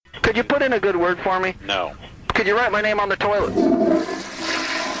Could you put in a good word for me? No. Could you write my name on the toilet?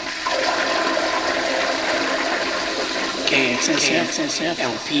 KXSF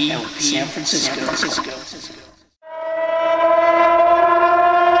LP San Francisco.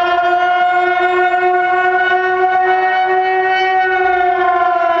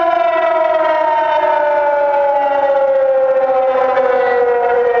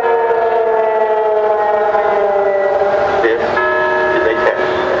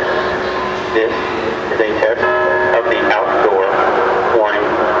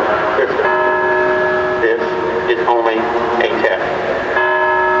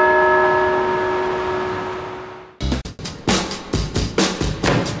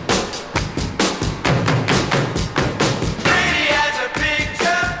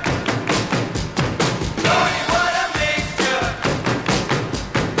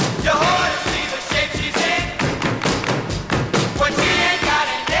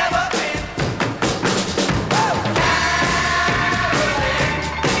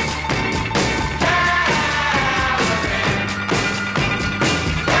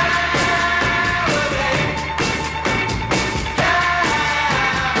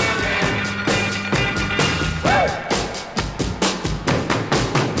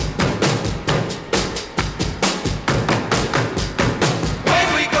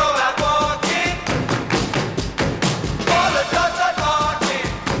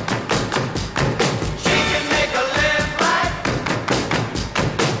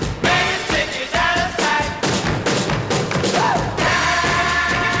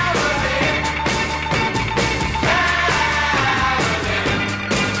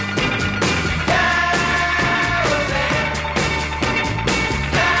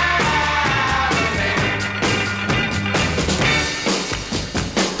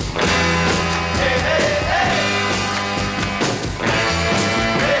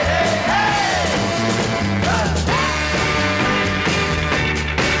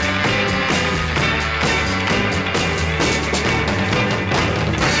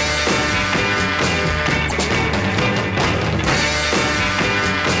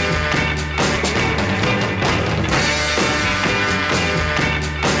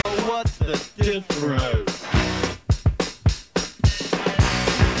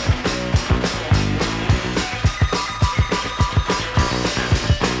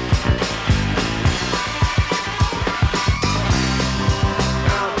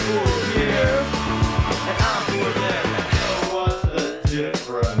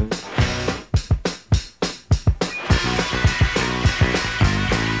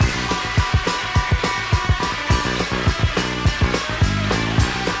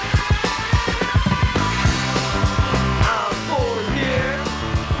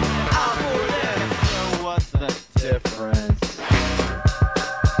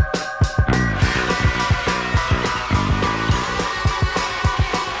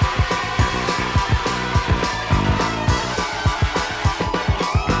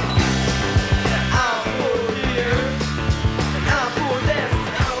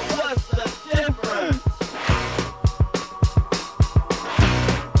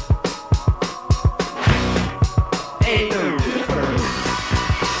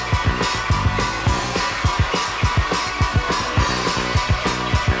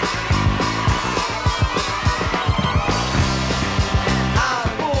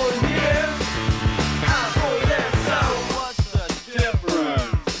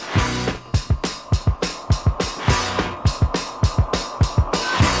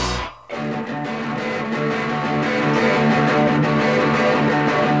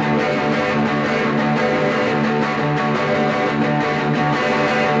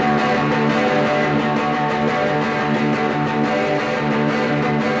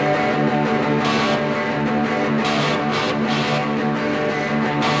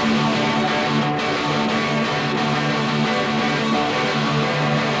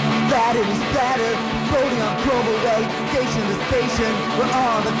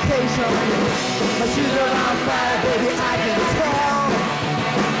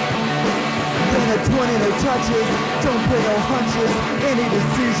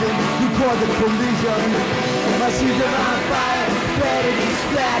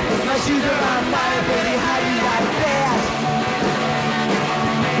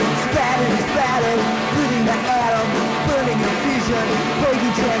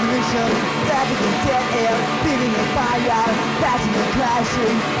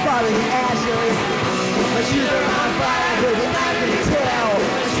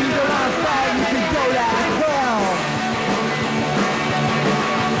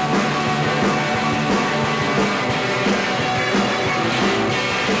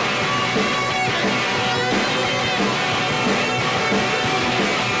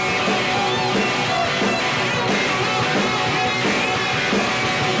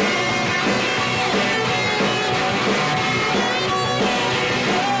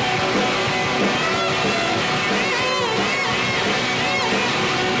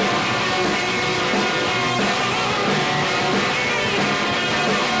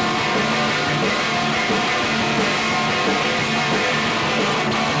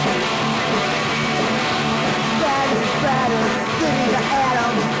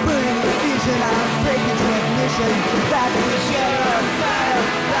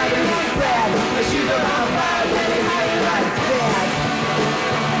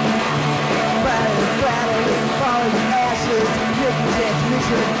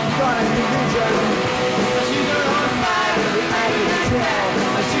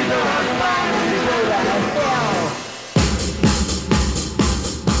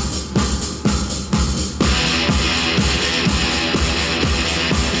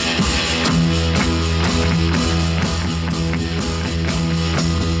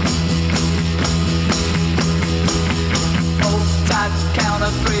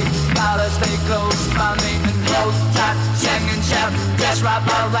 of three. Gotta stay close by me and hold tight. Sing and shout, just wrap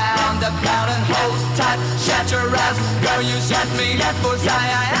around the crowd and hold tight. Shut your eyes, girl, you set me up for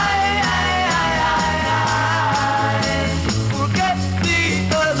forget the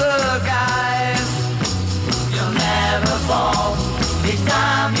other guys. You'll never fall. Each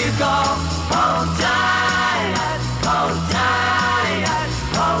time you go, hold tight, hold tight,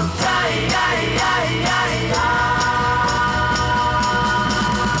 hold tight.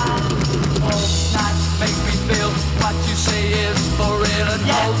 What you say is for real and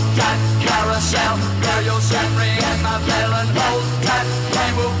hold tight. Carousel, girl, you'll set ring my bell and hold tight.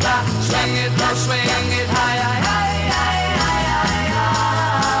 Plane will fly, swing it low, swing it high.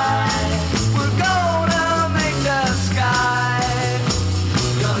 We're gonna make the sky.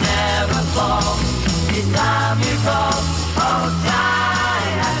 You'll never fall. Each time you fall, hold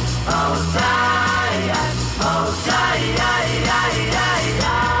tight, hold tight, hold tight.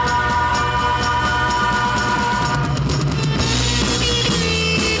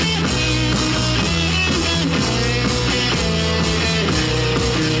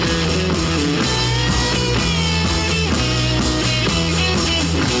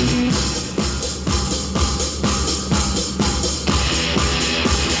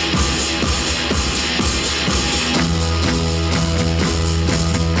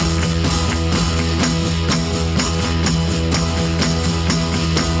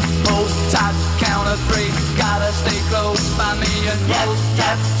 Three, gotta stay close by me and hold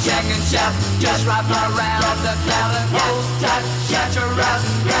tight. Sing and shout, just wrap around the cloud and hold tight. Shut your eyes,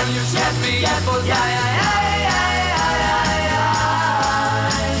 girl, you set me up for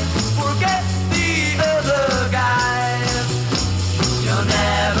forget the other guys. You'll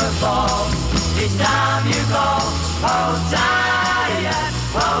never fall. Each time you go, hold tight,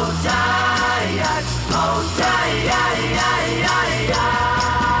 hold tight, hold tight.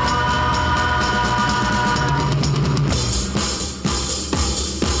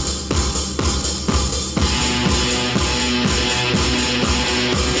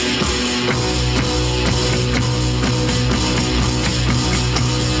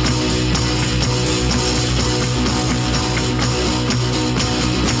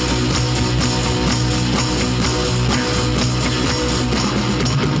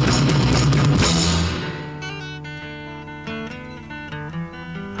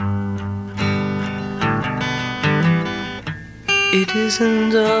 It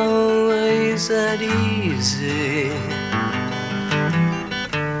isn't always that easy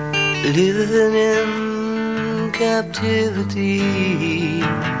living in captivity.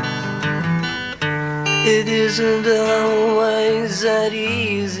 It isn't always that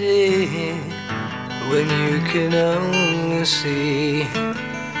easy when you can only see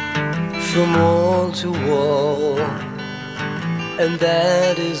from wall to wall, and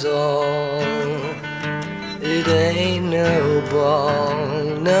that is all. It ain't no ball,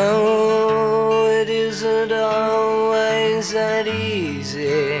 no, it isn't always that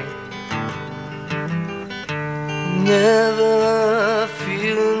easy. Never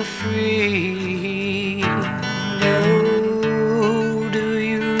feeling free, no, do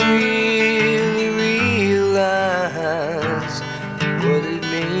you really realize what it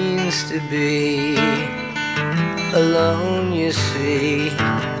means to be alone, you see?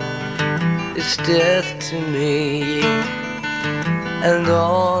 It's death to me, and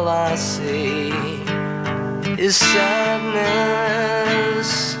all I see is sadness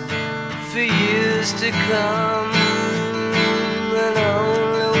for years to come, and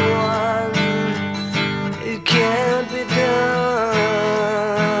only one, it can't be done.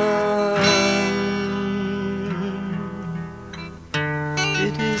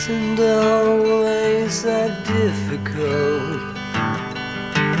 It isn't always that difficult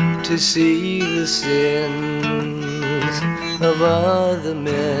to see the sins of other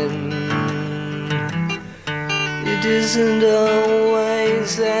men. It isn't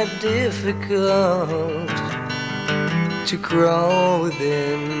always that difficult to crawl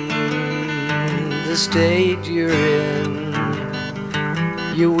within the state you're in,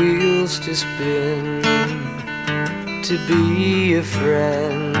 your wheels to spin, to be a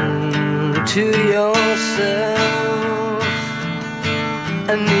friend to yourself.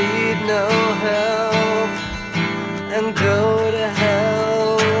 I need no help and go to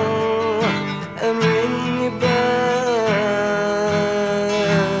hell and ring your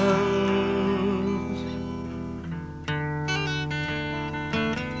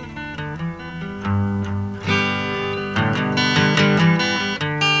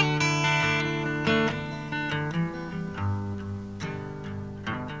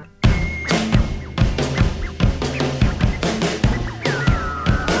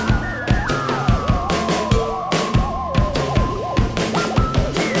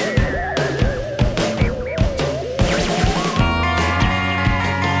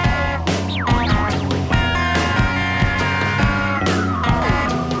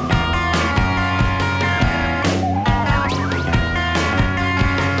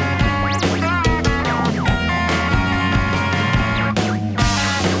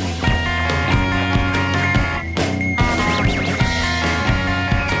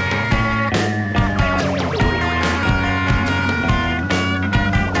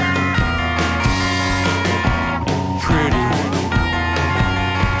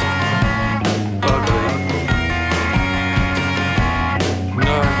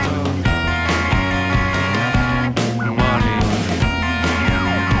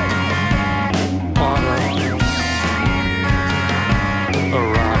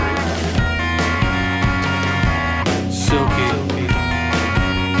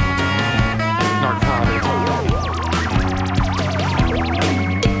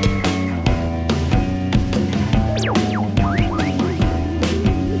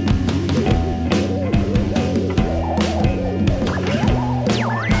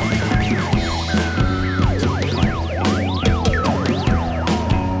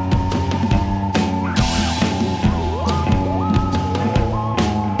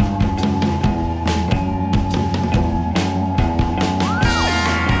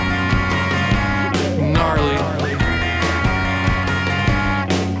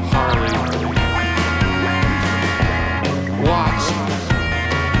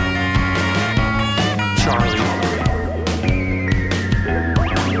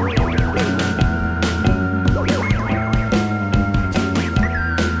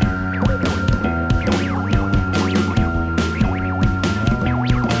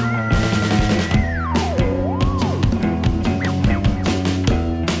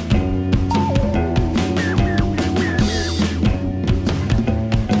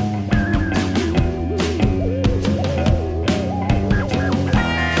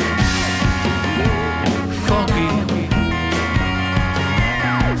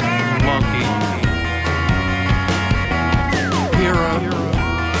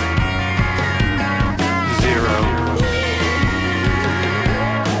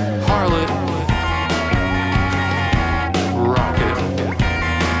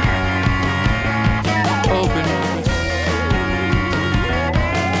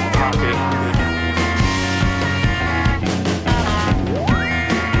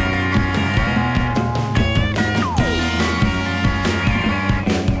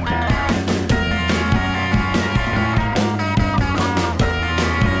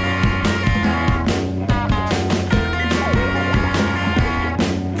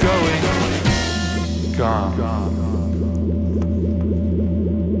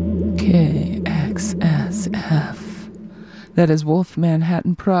KXSF. That is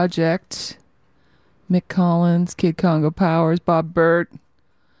Wolfmanhattan Project. Mick Collins, Kid Congo Powers, Bob Burt.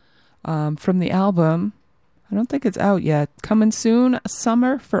 From the album, I don't think it's out yet. Coming soon,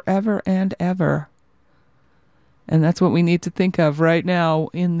 Summer, Forever and Ever. And that's what we need to think of right now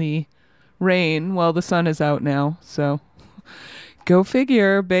in the rain. Well, the sun is out now, so go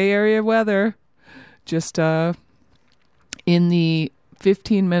figure. Bay Area weather. Just in the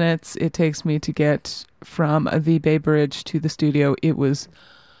 15 minutes it takes me to get from the Bay Bridge to the studio, it was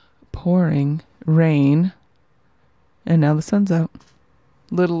pouring rain, and now the sun's out.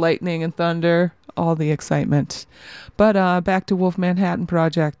 Little lightning and thunder, all the excitement. But back to Wolfmanhattan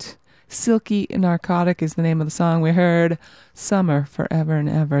Project. Silky Narcotic is the name of the song. We heard Summer, Forever and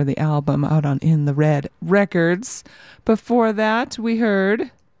Ever, the album out on In the Red Records. Before that, we heard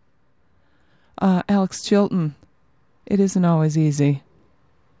Alex Chilton. It Isn't Always Easy.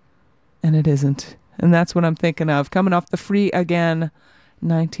 And it isn't. And that's what I'm thinking of. Coming off the Free Again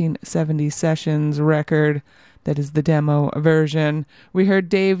 1970 Sessions record. That is the demo version. We heard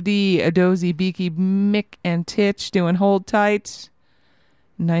Dave Dee, Dozy, Beaky, Mick and Tich doing Hold Tight.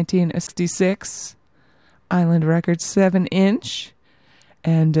 1966. Island Records 7-inch.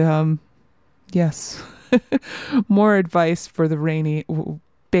 And, yes, more advice for the rainy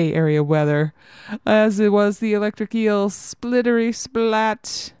Bay Area weather. As it was the Electric Eels, Splittery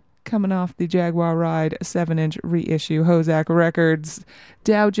Splat. Coming off the Jaguar Ride 7-inch reissue, Hozak Records.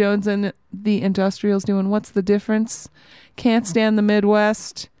 Dow Jones and the Industrials doing What's the Difference? Can't Stand the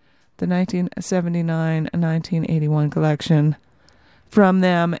Midwest, the 1979-1981 collection from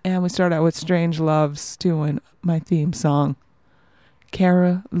them. And we start out with Strangeloves doing my theme song,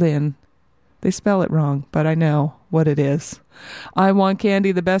 Carolyn. They spell it wrong, but I know what it is. I Want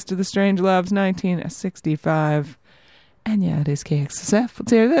Candy, the best of the Strangeloves, 1965. And yeah, it is KXSF.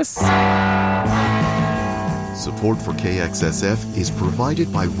 Let's hear this. Support for KXSF is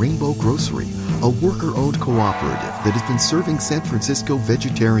provided by Rainbow Grocery, a worker-owned cooperative that has been serving San Francisco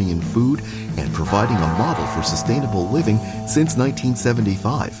vegetarian food and providing a model for sustainable living since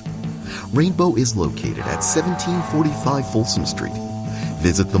 1975. Rainbow is located at 1745 Folsom Street.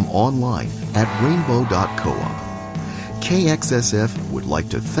 Visit them online at rainbow.coop. KXSF would like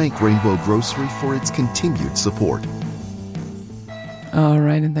to thank Rainbow Grocery for its continued support. All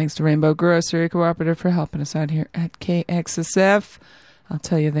right, and thanks to Rainbow Grocery Cooperative for helping us out here at KXSF. I'll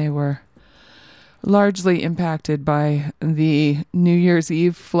tell you, they were largely impacted by the New Year's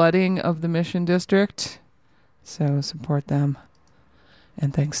Eve flooding of the Mission District. So support them.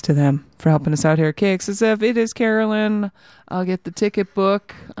 And thanks to them for helping us out here at KXSF. It is Carolyn. I'll get the ticket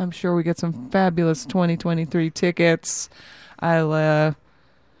book. I'm sure we get some fabulous 2023 tickets. What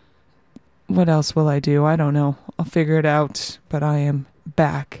else will I do? I don't know. I'll figure it out. But I am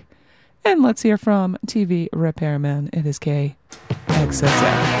back. And let's hear from Tee Vee Repairmann. It is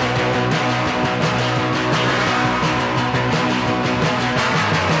KXSF.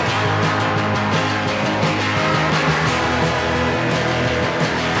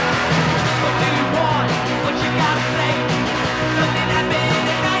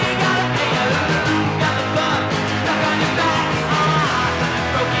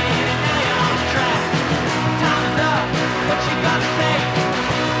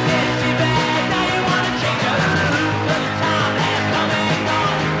 Now you wanna change her, 'cause the time has come and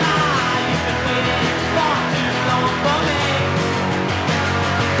gone.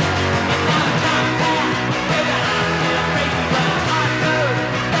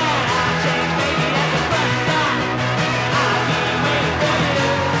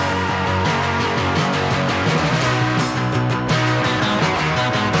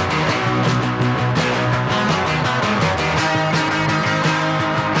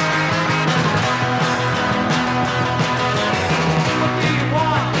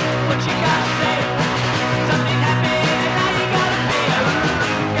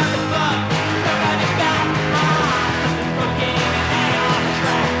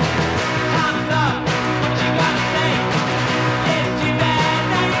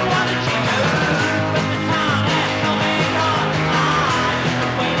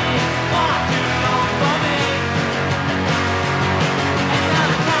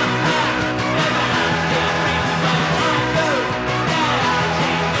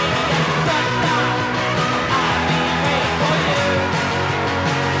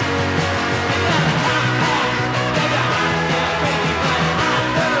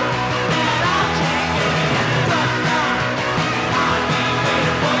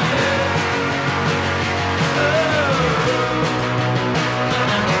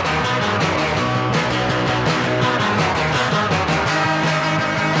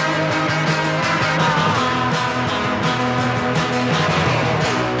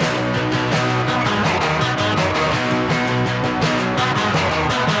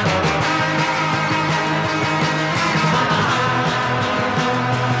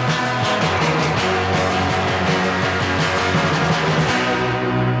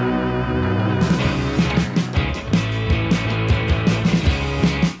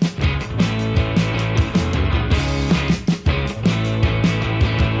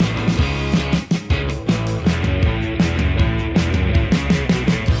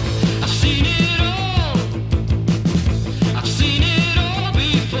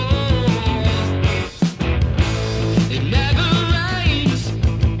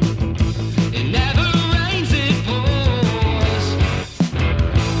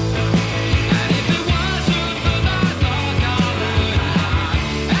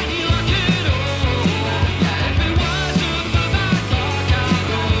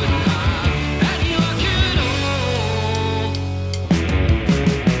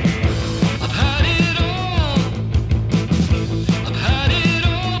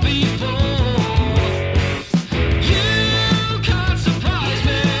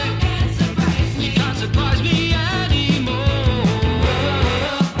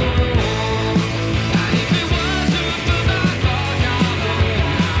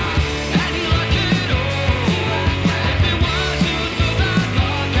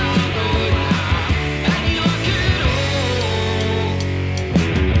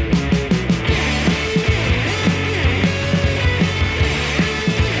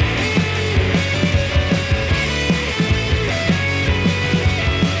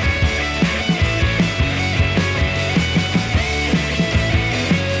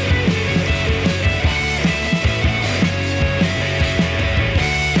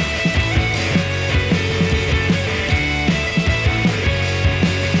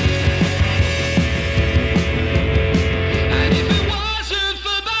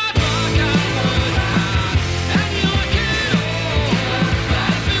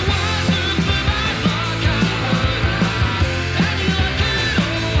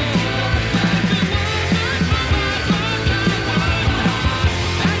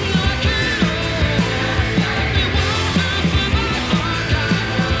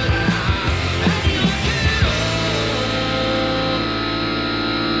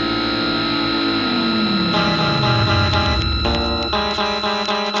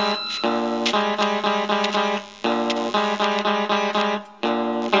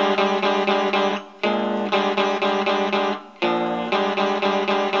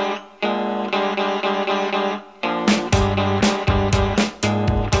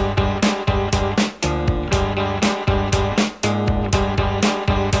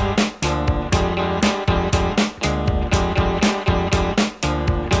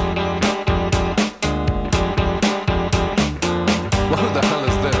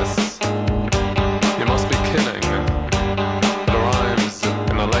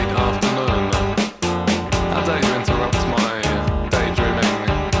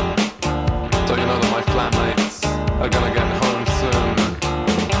 gonna get home soon?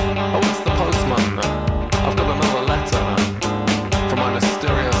 Oh, it's the postman. I've got another letter from my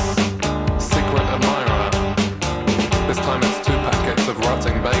mysterious secret admirer. This time it's 2 packets of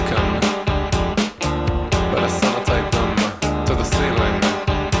rotting bacon. Better sellotape them to the ceiling.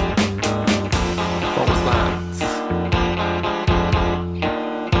 What was that?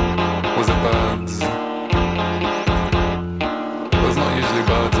 Was it birds? There's not usually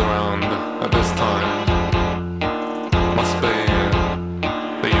birds around at this time. Must be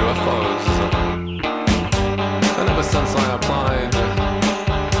the UFOs. And ever since I applied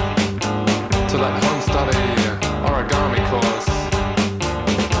to that home study origami course,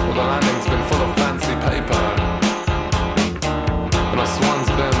 well, the landing's been full of fancy paper, and a swan's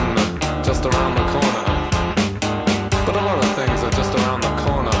been just around the corner. But a lot of things are just around the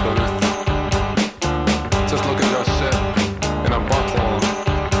corner, Booth. Just look at your ship in a bottle.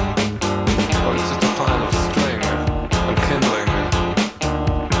 Oh, it's just a pile of string and kindling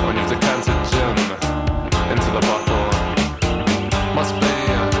when you've decanted gin into the bottle. Must be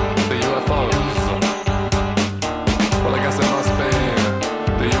the UFOs. Well, I guess it must be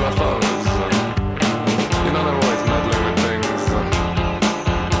the UFOs. You know, they're always meddling with things.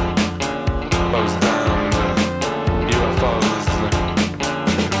 Those damned UFOs.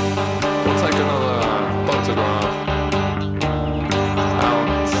 We'll take another photograph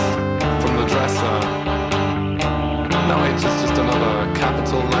out from the dresser. No H is just another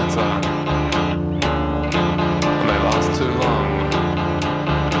capital letter, and they last too long.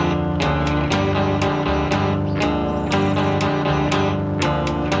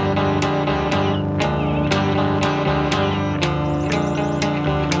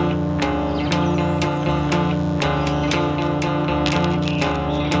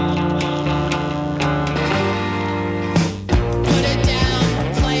 Put it down,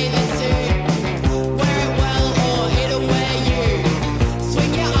 play the tune. Wear it well or it'll wear you.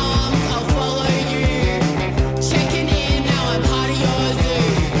 Swing your arms, I'll follow you. Checking in, now I'm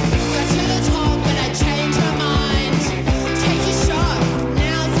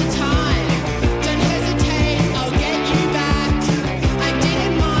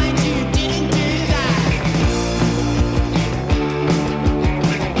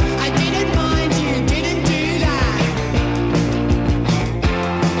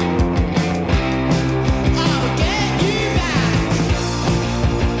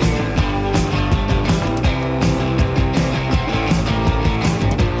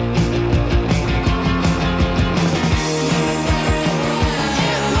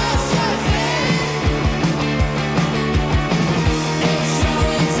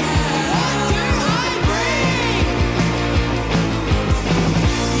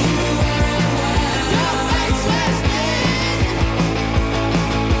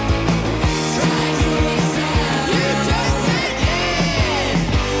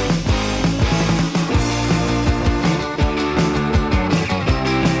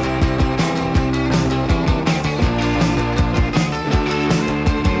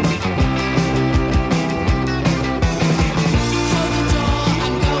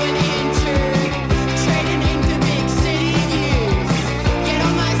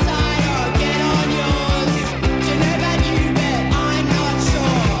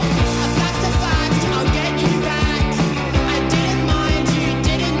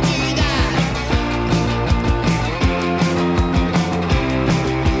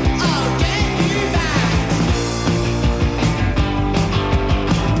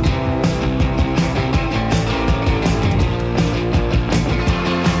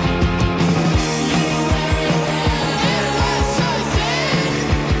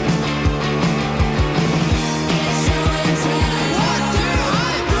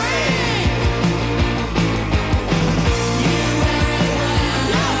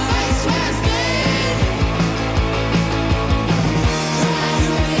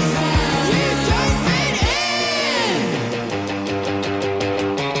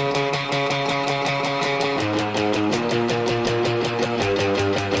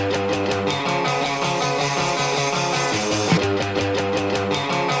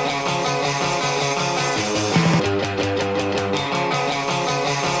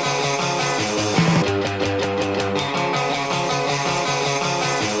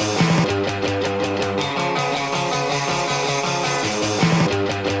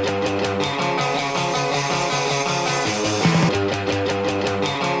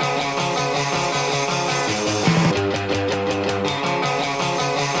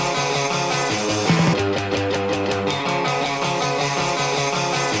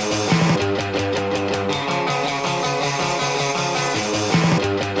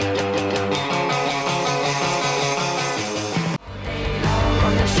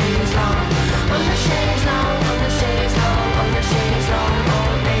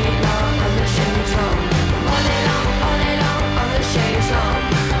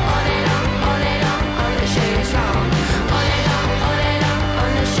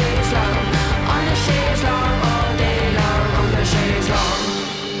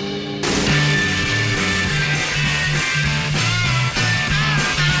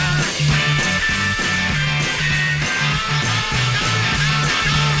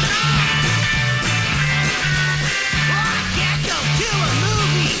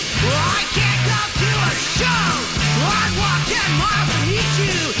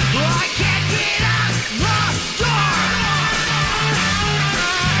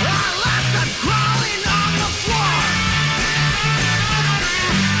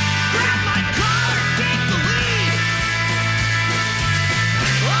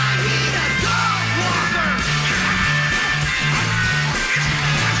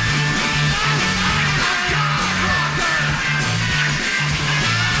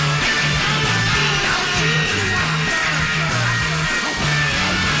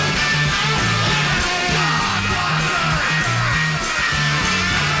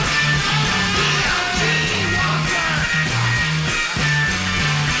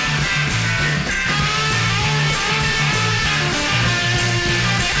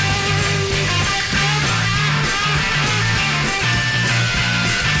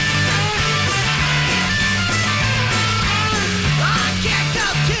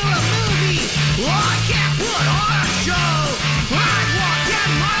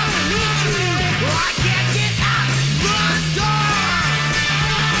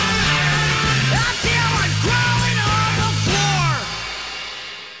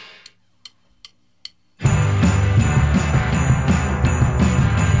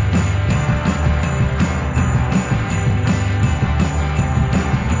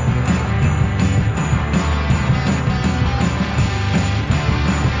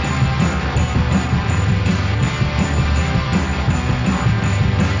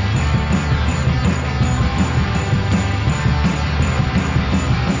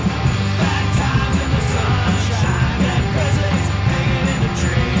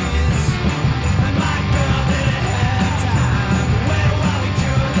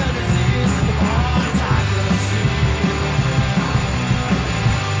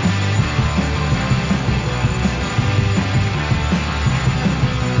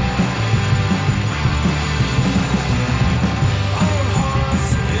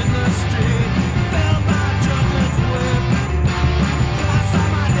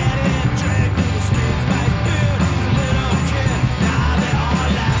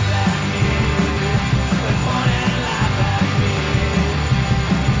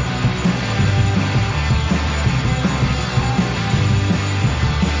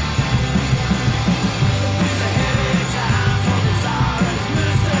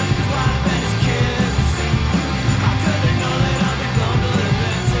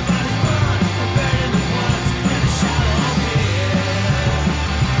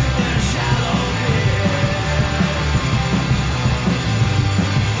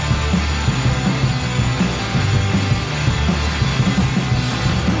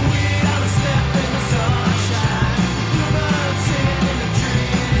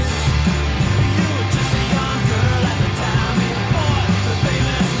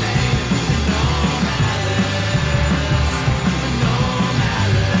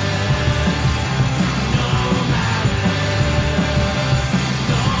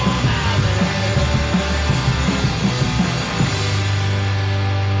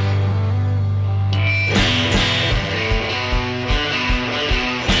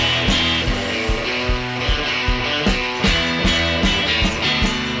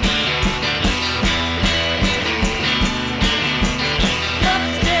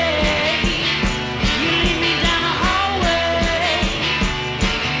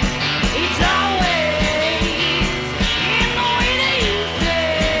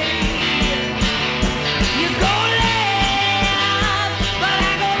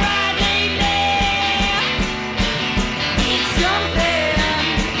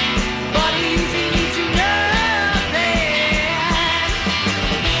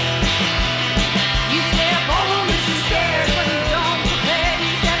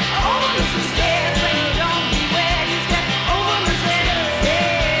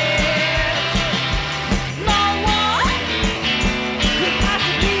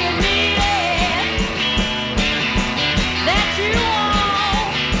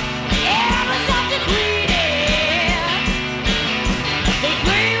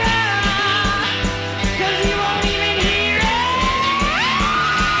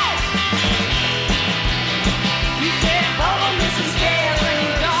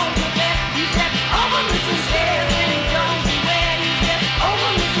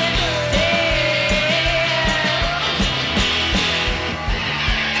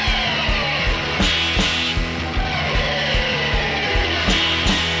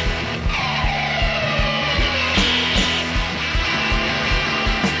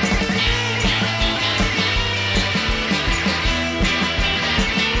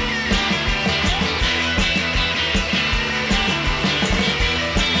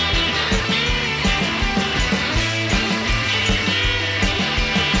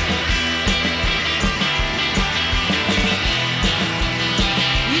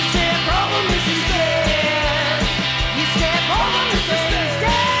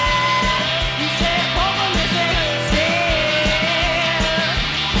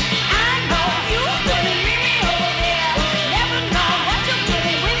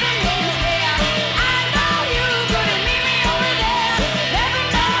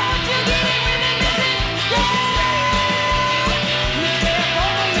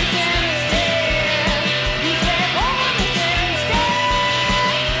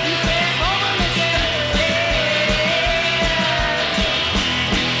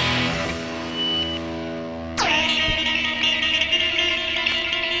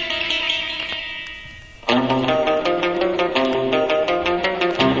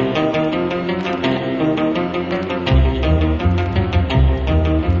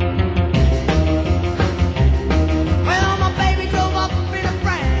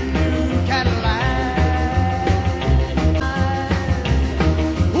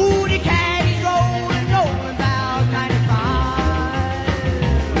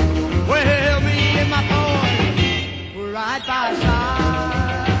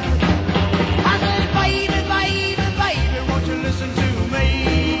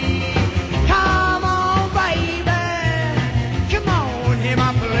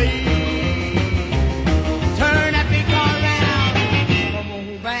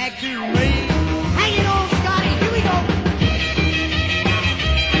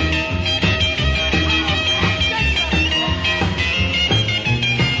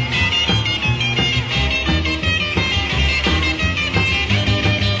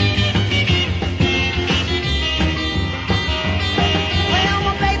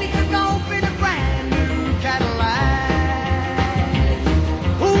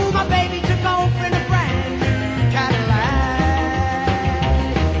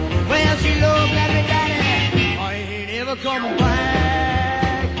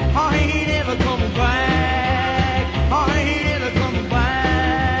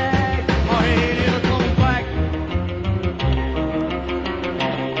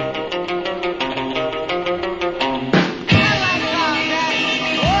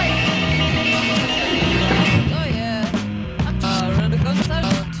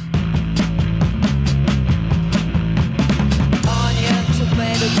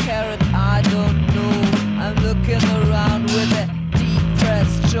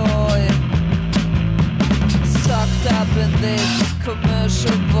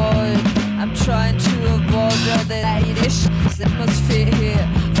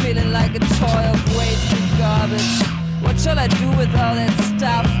like a toy of waste and garbage. What shall I do with all that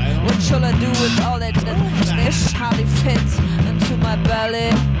stuff? What shall I do with all that this hardly fits into my belly?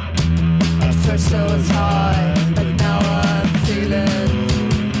 At first I was high, but now I'm feeling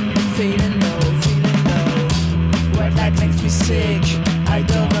low. White light makes me sick, I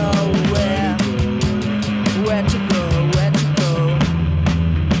don't know where to go.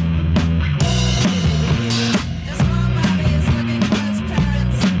 This one mommy is looking for his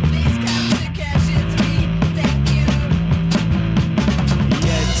parents. Please come to cash it me, thank you.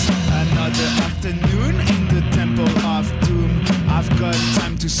 Yet another afternoon in the temple of doom. I've got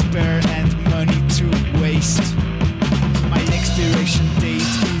time to spare and money to waste. My expiration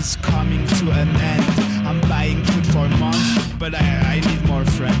date is coming to an end. I'm buying food for a month, but I need more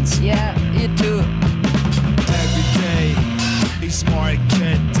friends. Yeah, you do. Every day is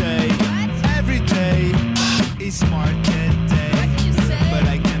market day. Every day is market day. But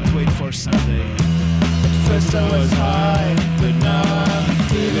I can't wait for Sunday. At first I was high, but now I'm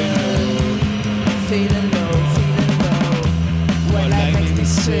feeling low. White light makes me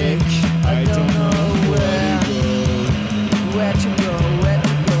sick, I don't know where to go.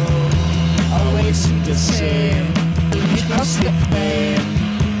 Always seem the same, because the pain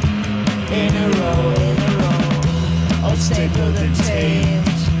in a row, all stapled and tamed.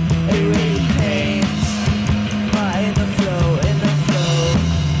 It really pains my inner flow.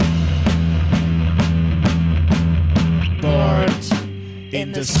 Bored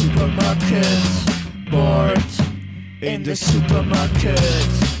in the supermarket, bored in the supermarket,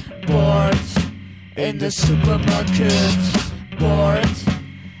 bored in the supermarket, bored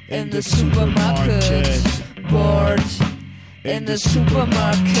in the supermarket, bored in the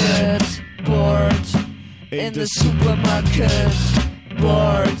supermarket, bored in the supermarket,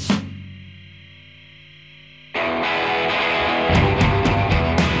 bored.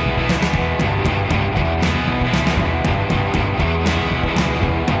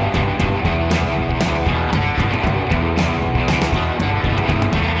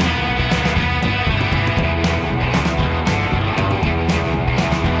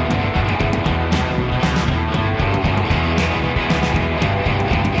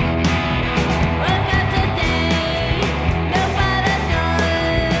 Look at today, nobody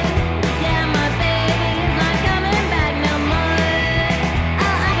knows.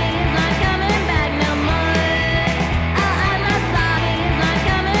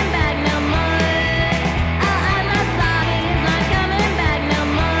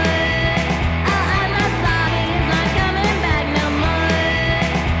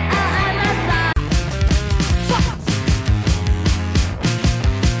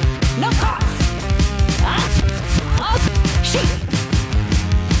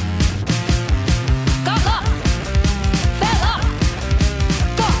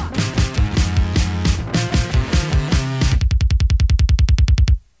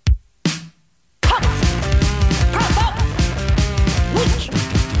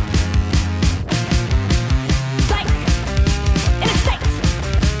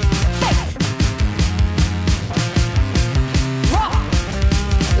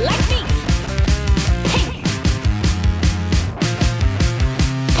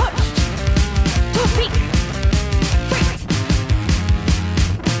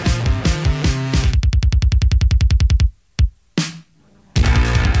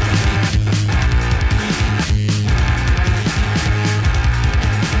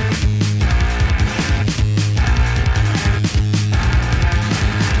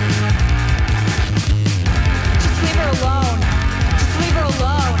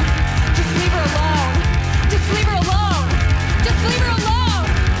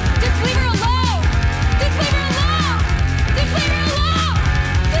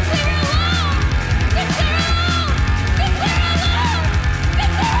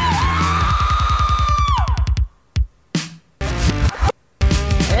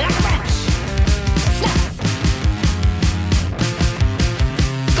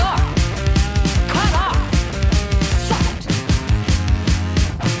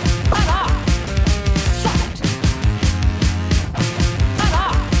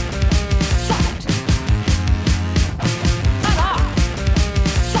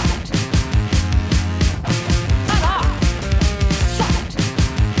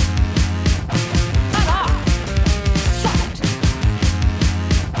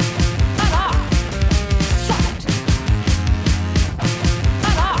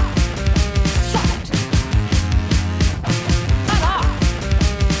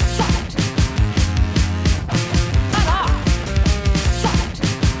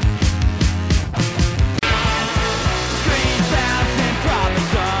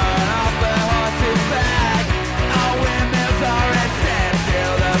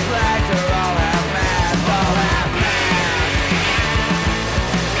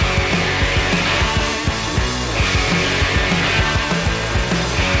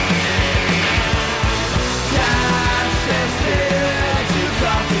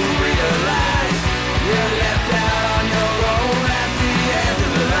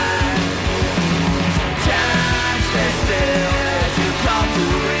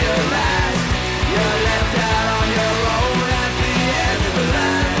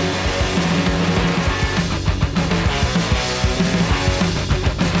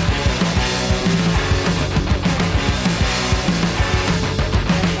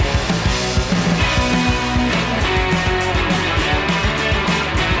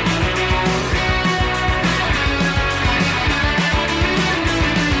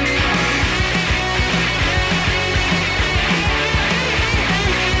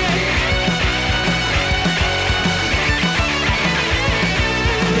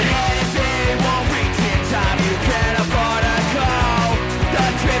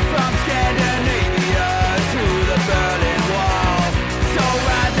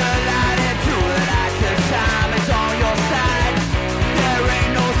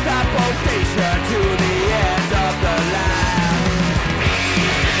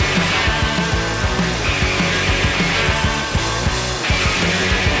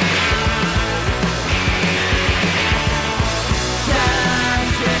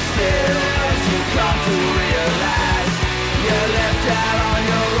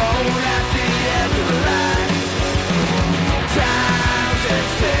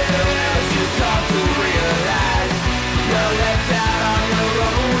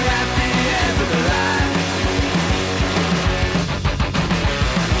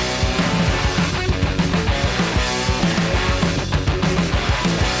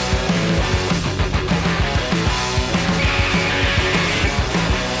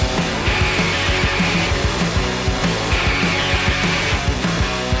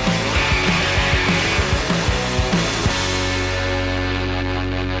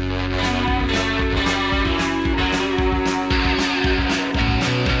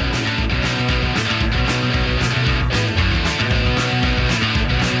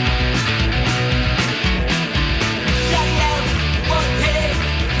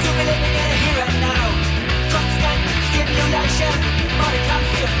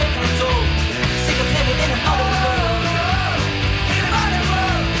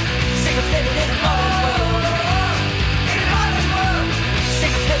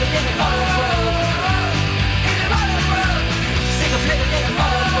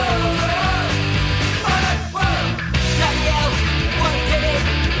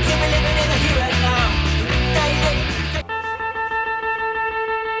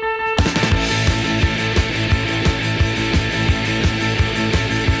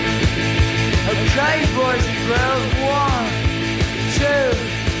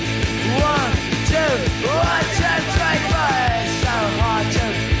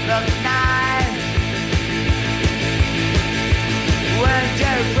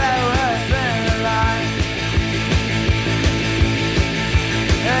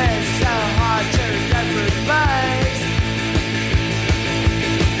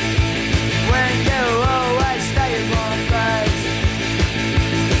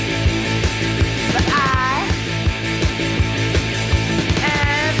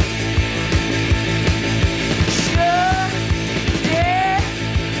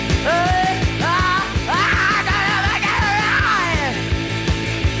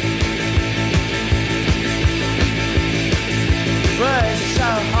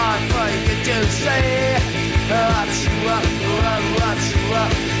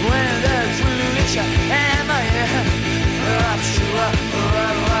 shut and my up, shoot up,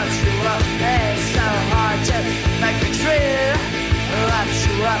 shoot up. It's so hard to make me feel. Up,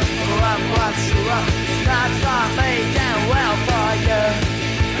 shoot up, shoot up. It's not for me, damn well for you.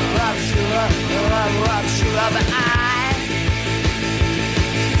 Up, shoot up, shoot up. But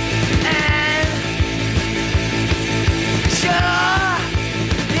and sure,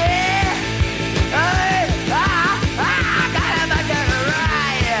 yeah. Gotta make it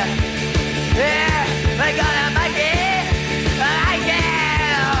right. Yeah, we gotta make it right.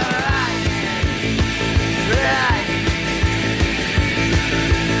 Right.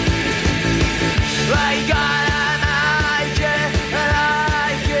 We gotta make it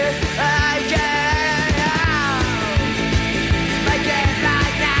right. Make it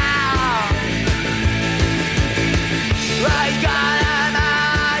right now. We gotta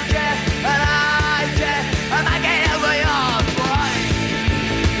make it right. Make it over your body.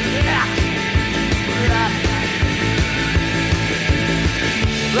 Yeah.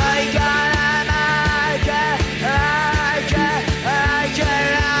 We gotta make it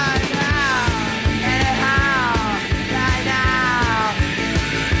right now. Anyhow, right now.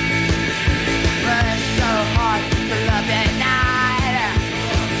 It's so hard to love at night.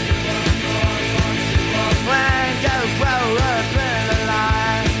 When you grow up in the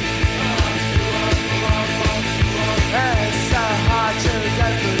light. It's so hard to go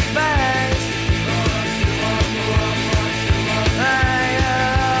through space. And you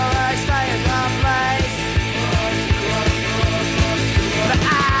always stay in one place. But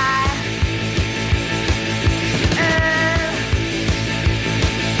I am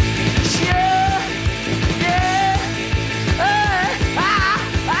sure, yeah. I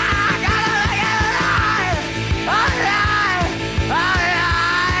gotta make it right.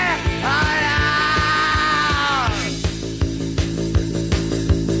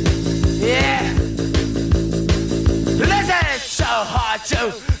 Yeah. Listen, it's so hard to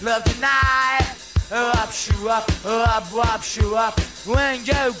love tonight. Up, shoot up, shoot up. When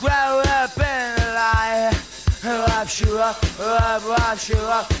you grow up in the light. Up, shoot up, shoot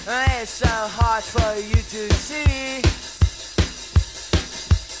up. It's so hard for you to see.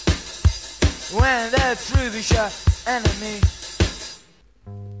 When the truth is your enemy.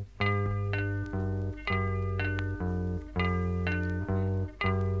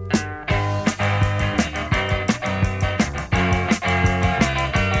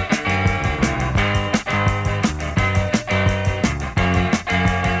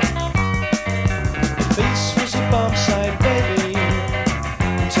 This was a bomb site, baby,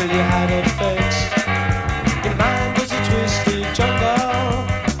 until you had it fixed. Your mind was a twisted jungle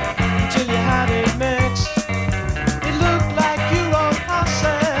until you had it mixed. It looked like you rode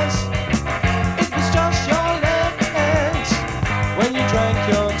horses. It was just your left hands. When you drank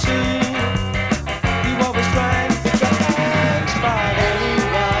your tea, you always drank the drugs. But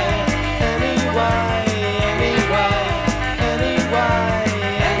anyway,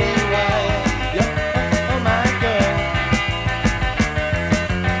 you're oh my girl.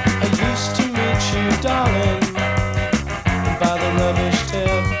 I used to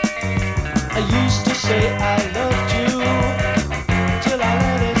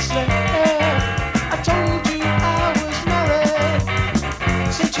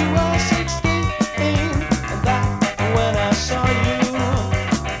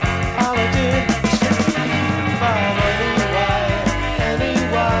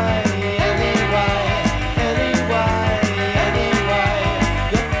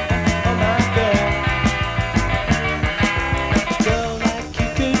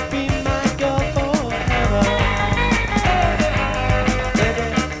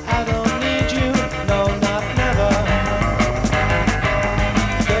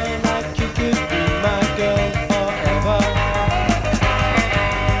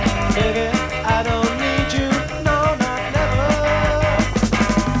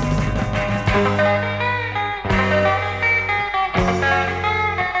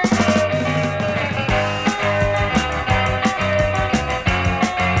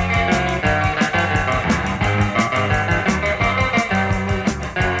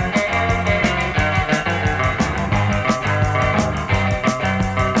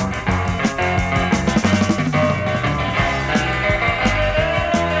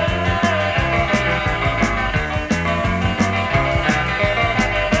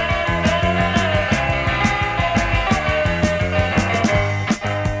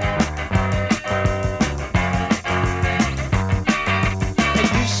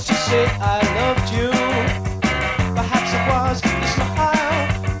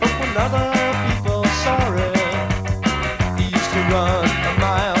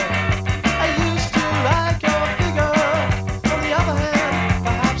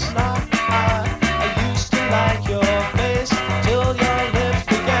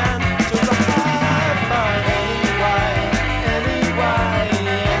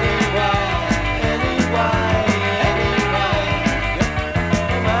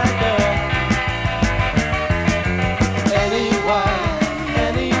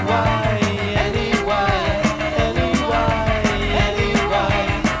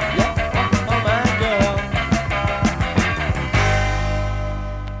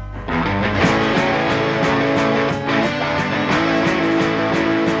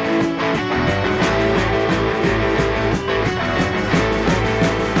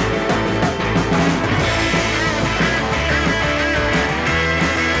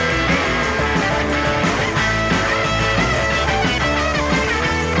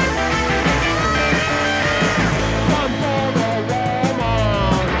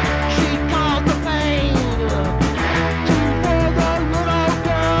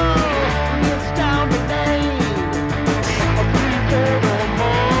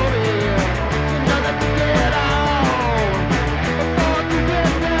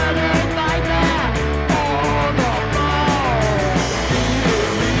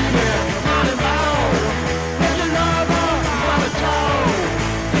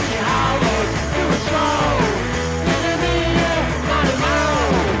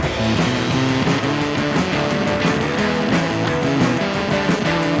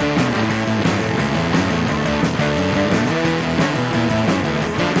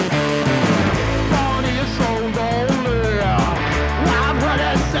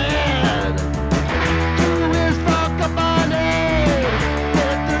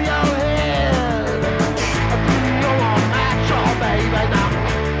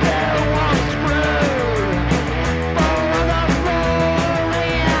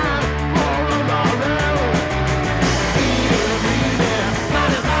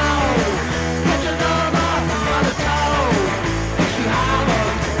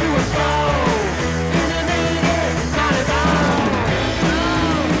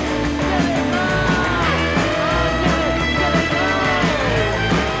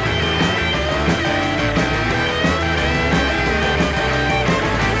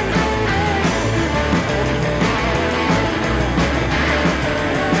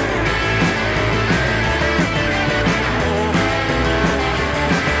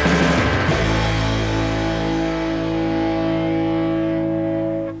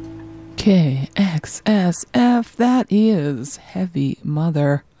KXSF, that is Heavy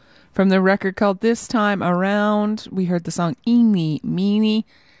Mother. From the record called This Time Around, we heard the song Eeny Meeny.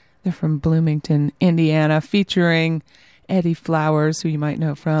 They're from Bloomington, Indiana, featuring Eddie Flowers, who you might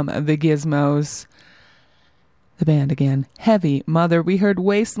know from The Gizmos. The band again, Heavy Mother. We heard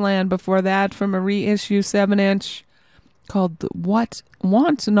Wasteland before that from a reissue 7-inch called the What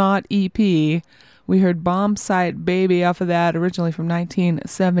Want Not EP. We heard Bomb Site Baby off of that, originally from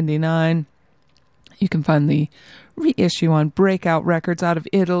 1979. You can find the reissue on Breakout Records out of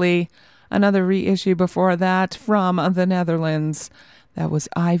Italy. Another reissue before that from the Netherlands. That was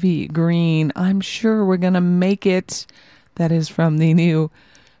Ivy Green. I'm Sure We're Gonna Make It. That is from the new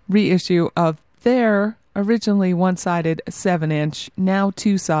reissue of their originally one-sided 7-inch, now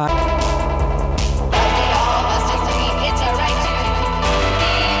two-side.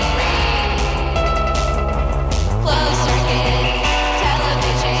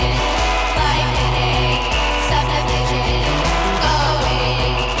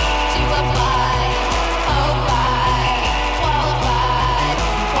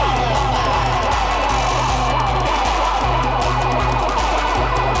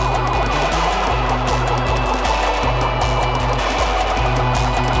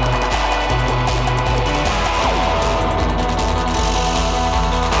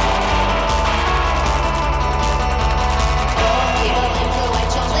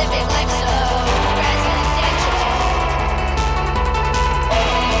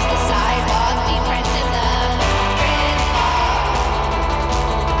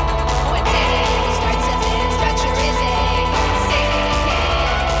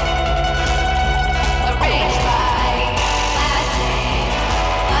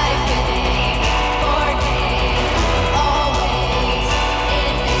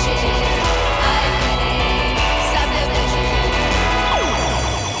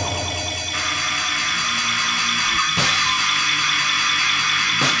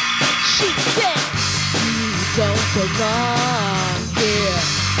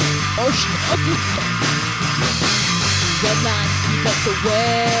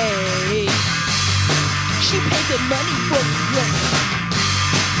 Away. She paid the money for split.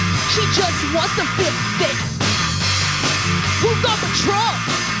 She just wants to feel sick. Who's on patrol?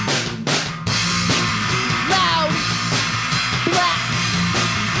 Loud, black,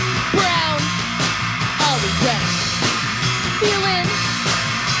 brown, all around. Feeling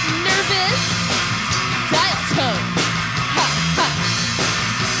nervous? Dial tone. Ha ha.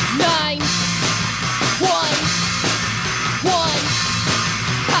 9, 1, 1.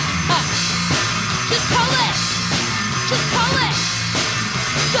 Just call it! Just call it!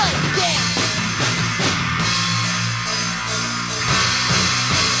 Good damn!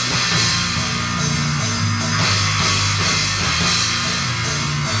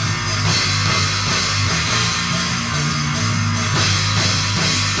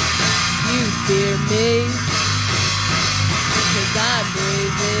 You fear me because I'm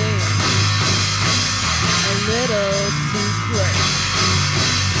breathing a little too close.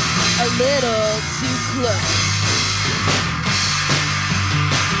 A little too close.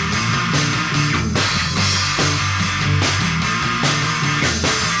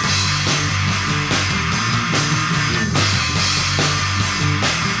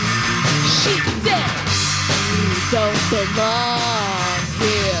 She said, you don't belong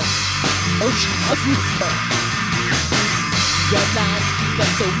here. Oh, she must be so. You're 9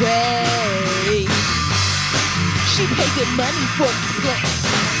 steps away. She paid good money for this place.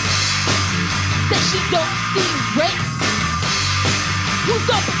 Says she don't see race. Who's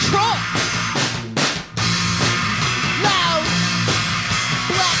on patrol? Loud,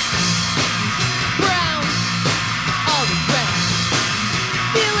 black, brown, all around.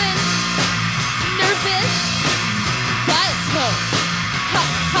 Feeling nervous? Dial tone. Ha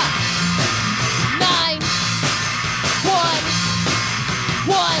ha. 9, 1,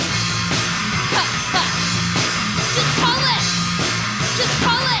 1. Ha ha. Just call it. Just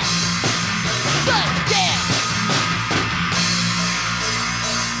call it. Good damn!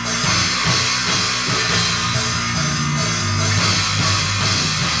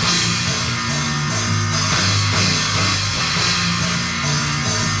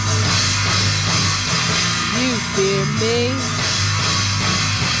 You fear me,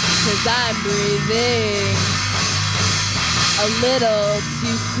 'cause I'm breathing a little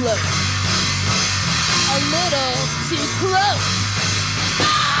too close. A little too close.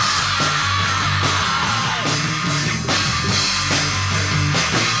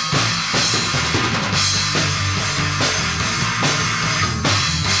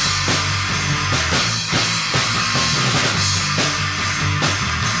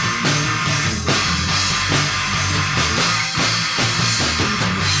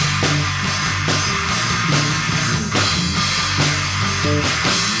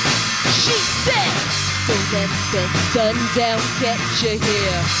 sundown catch you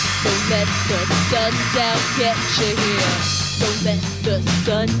here. Don't let the sundown catch you here. Don't let the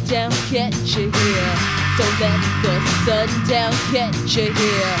sundown catch you here. Don't let the sundown catch you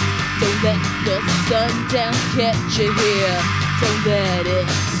here. Don't let the sundown catch you here. Don't let it.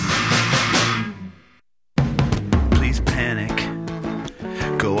 Please panic.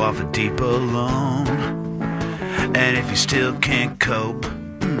 Go off a deep alone. And if you still can't cope,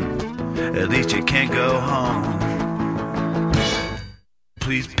 at least you can't go home.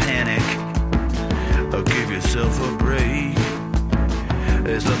 Please panic, or give yourself a break.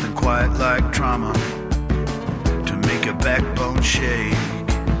 There's nothing quite like trauma to make your backbone shake.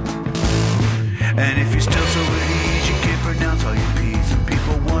 And if you're still so at ease, you can't pronounce all your P's, and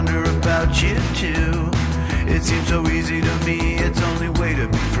people wonder about you too. It seems so easy to me, it's only way to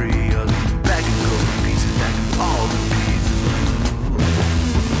be free. I'll leave you back and go to pieces, back and all the pieces.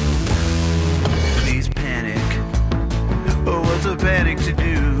 Please panic. Oh, what's a panic to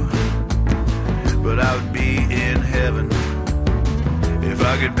do? But I would be in heaven if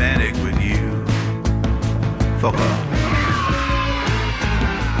I could panic with you. Fuck off.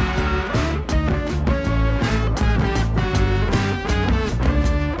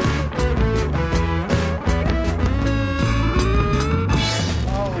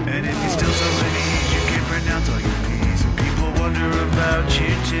 And if you're still so at ease, you can't pronounce all your P's, and people wonder about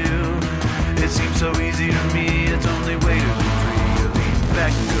you too. It seems so easy to me, it's only way to be free. You'll lean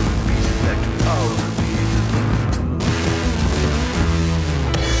back and go to pieces, back to all of the pieces.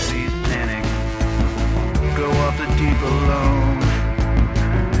 Please panic, go off the deep alone.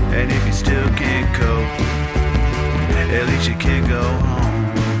 And if you still can't cope, at least you can't go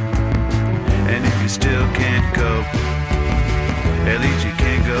home. And if you still can't cope, at least you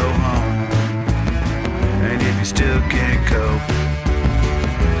can't go home. And if you still can't cope,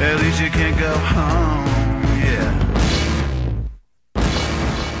 at least you can't go home, yeah.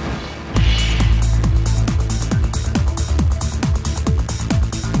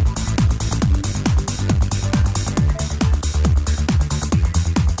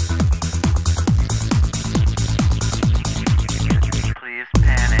 Please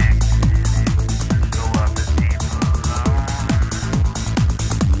panic, go up the deep alone.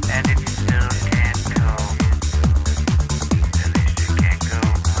 And if you still can't cope, at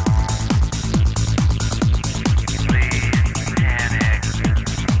least you can't go home.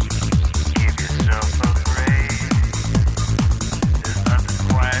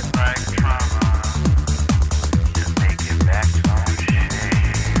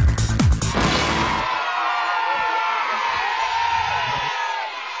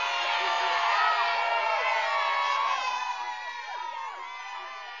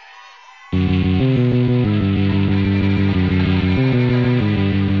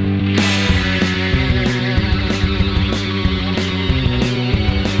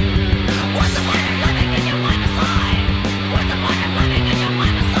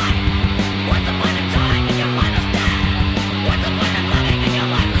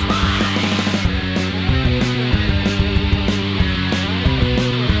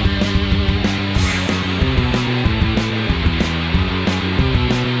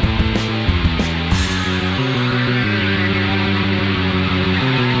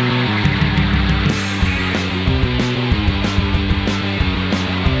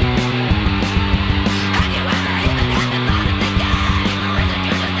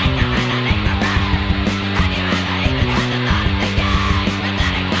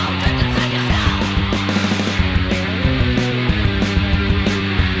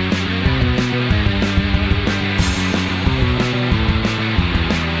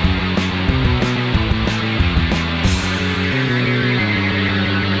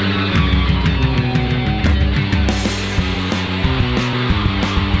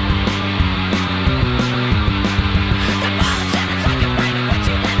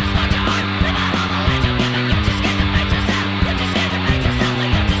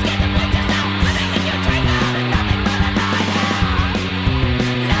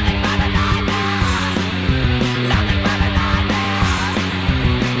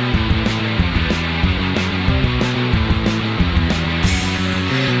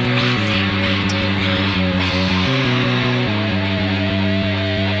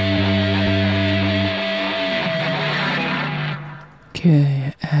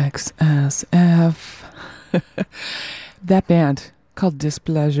 KXSF. That band called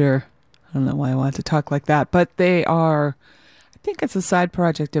Displeasure. I don't know why I want to talk like that, but they are, I think it's a side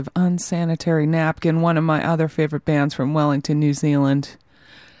project of Unsanitary Napkin, one of my other favorite bands from Wellington, New Zealand.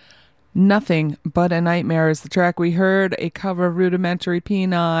 Nothing But a Nightmare is the track we heard, a cover of Rudimentary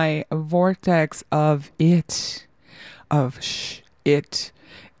Peni, a vortex of it. of Shh. It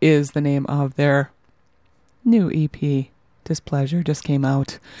is the name of their new EP. Displeasure just came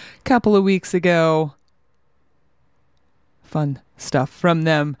out a couple of weeks ago. Fun stuff from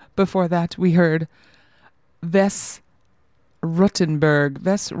them. Before that, we heard Vess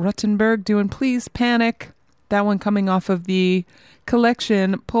Ruhtenberg doing Please Panic. That one coming off of the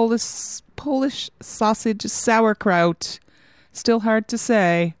collection Polish Sausage Sauerkraut. Still hard to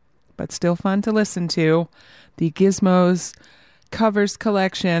say, but still fun to listen to. The Gizmos Covers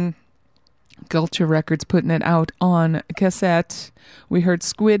Collection. Gulcher Records putting it out on cassette. We heard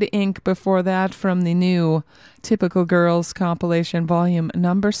Squid Ink before that from the new Typical Girls compilation, volume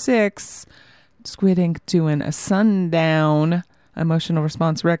number 6. Squid Ink doing a Sundown. Emotional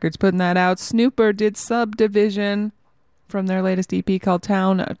Response Records putting that out. Snooper did Subdivision from their latest EP called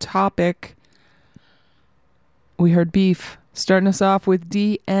Town Topic. We heard Beef starting us off with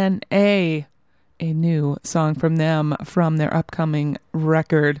DNA, a new song from them from their upcoming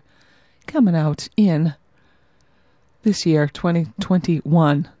record coming out in this year,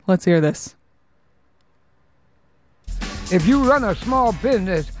 2021. Let's hear this. If you run a small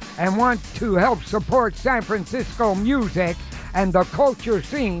business and want to help support San Francisco music and the culture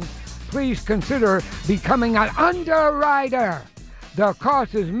scene, please consider becoming an underwriter. The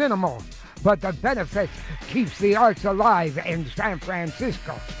cost is minimal, but the benefits keeps the arts alive in San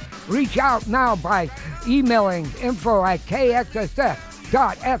Francisco. Reach out now by emailing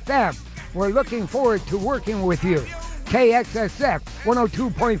info@kxsf.fm. We're looking forward to working with you. KXSF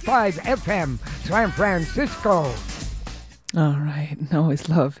 102.5 FM, San Francisco. All right. I always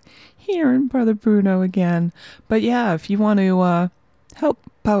love hearing Brother Bruno again. But yeah, if you want to help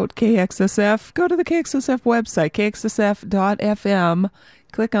out KXSF, go to the KXSF website, kxsf.fm.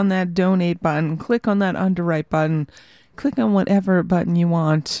 Click on that donate button. Click on that underwrite button. Click on whatever button you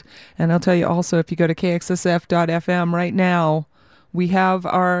want. And I'll tell you also, if you go to kxsf.fm right now, we have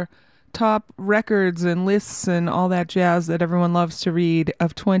our top records and lists and all that jazz that everyone loves to read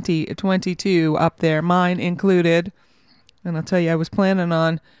of 2022 up there, mine included. And I'll tell you, I was planning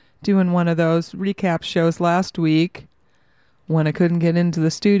on doing one of those recap shows last week when I couldn't get into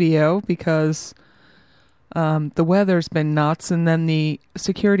the studio because the weather's been nuts, and then the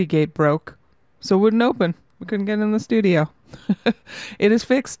security gate broke, so it wouldn't open. We couldn't get in the studio. It is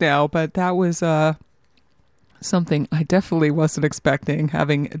fixed now, but that was something I definitely wasn't expecting,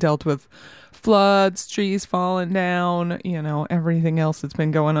 having dealt with floods, trees falling down, everything else that's been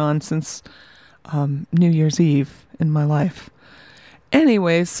going on since New Year's Eve in my life.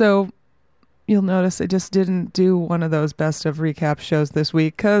 Anyway, so you'll notice I just didn't do one of those best of recap shows this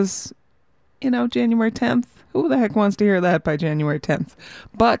week because, January 10th, who the heck wants to hear that by January 10th?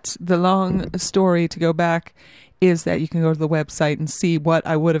 But the long story to go back is that you can go to the website and see what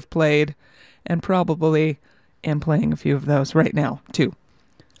I would have played, and probably am playing a few of those right now, too.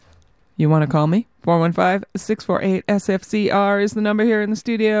 You want to call me? 415-648-SFCR is the number here in the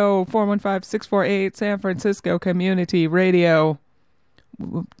studio. 415-648 San Francisco Community Radio.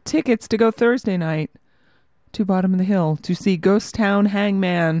 Tickets to go Thursday night to Bottom of the Hill to see Ghost Town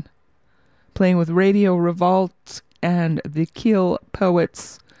Hangman playing with Radio Revolt and the Kill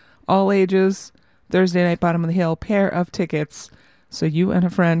Poets. All ages, Thursday night, Bottom of the Hill, pair of tickets. So you and a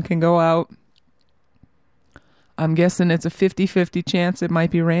friend can go out. I'm guessing it's a 50-50 chance it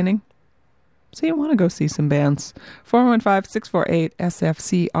might be raining. So you want to go see some bands.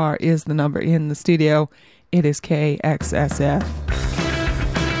 415-648-SFCR is the number in the studio. It is KXSF.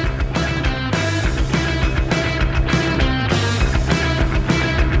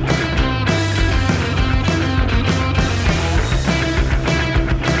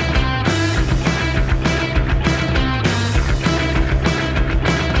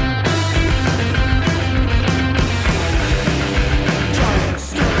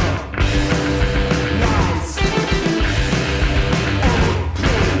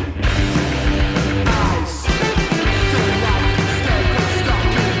 Eyes, the right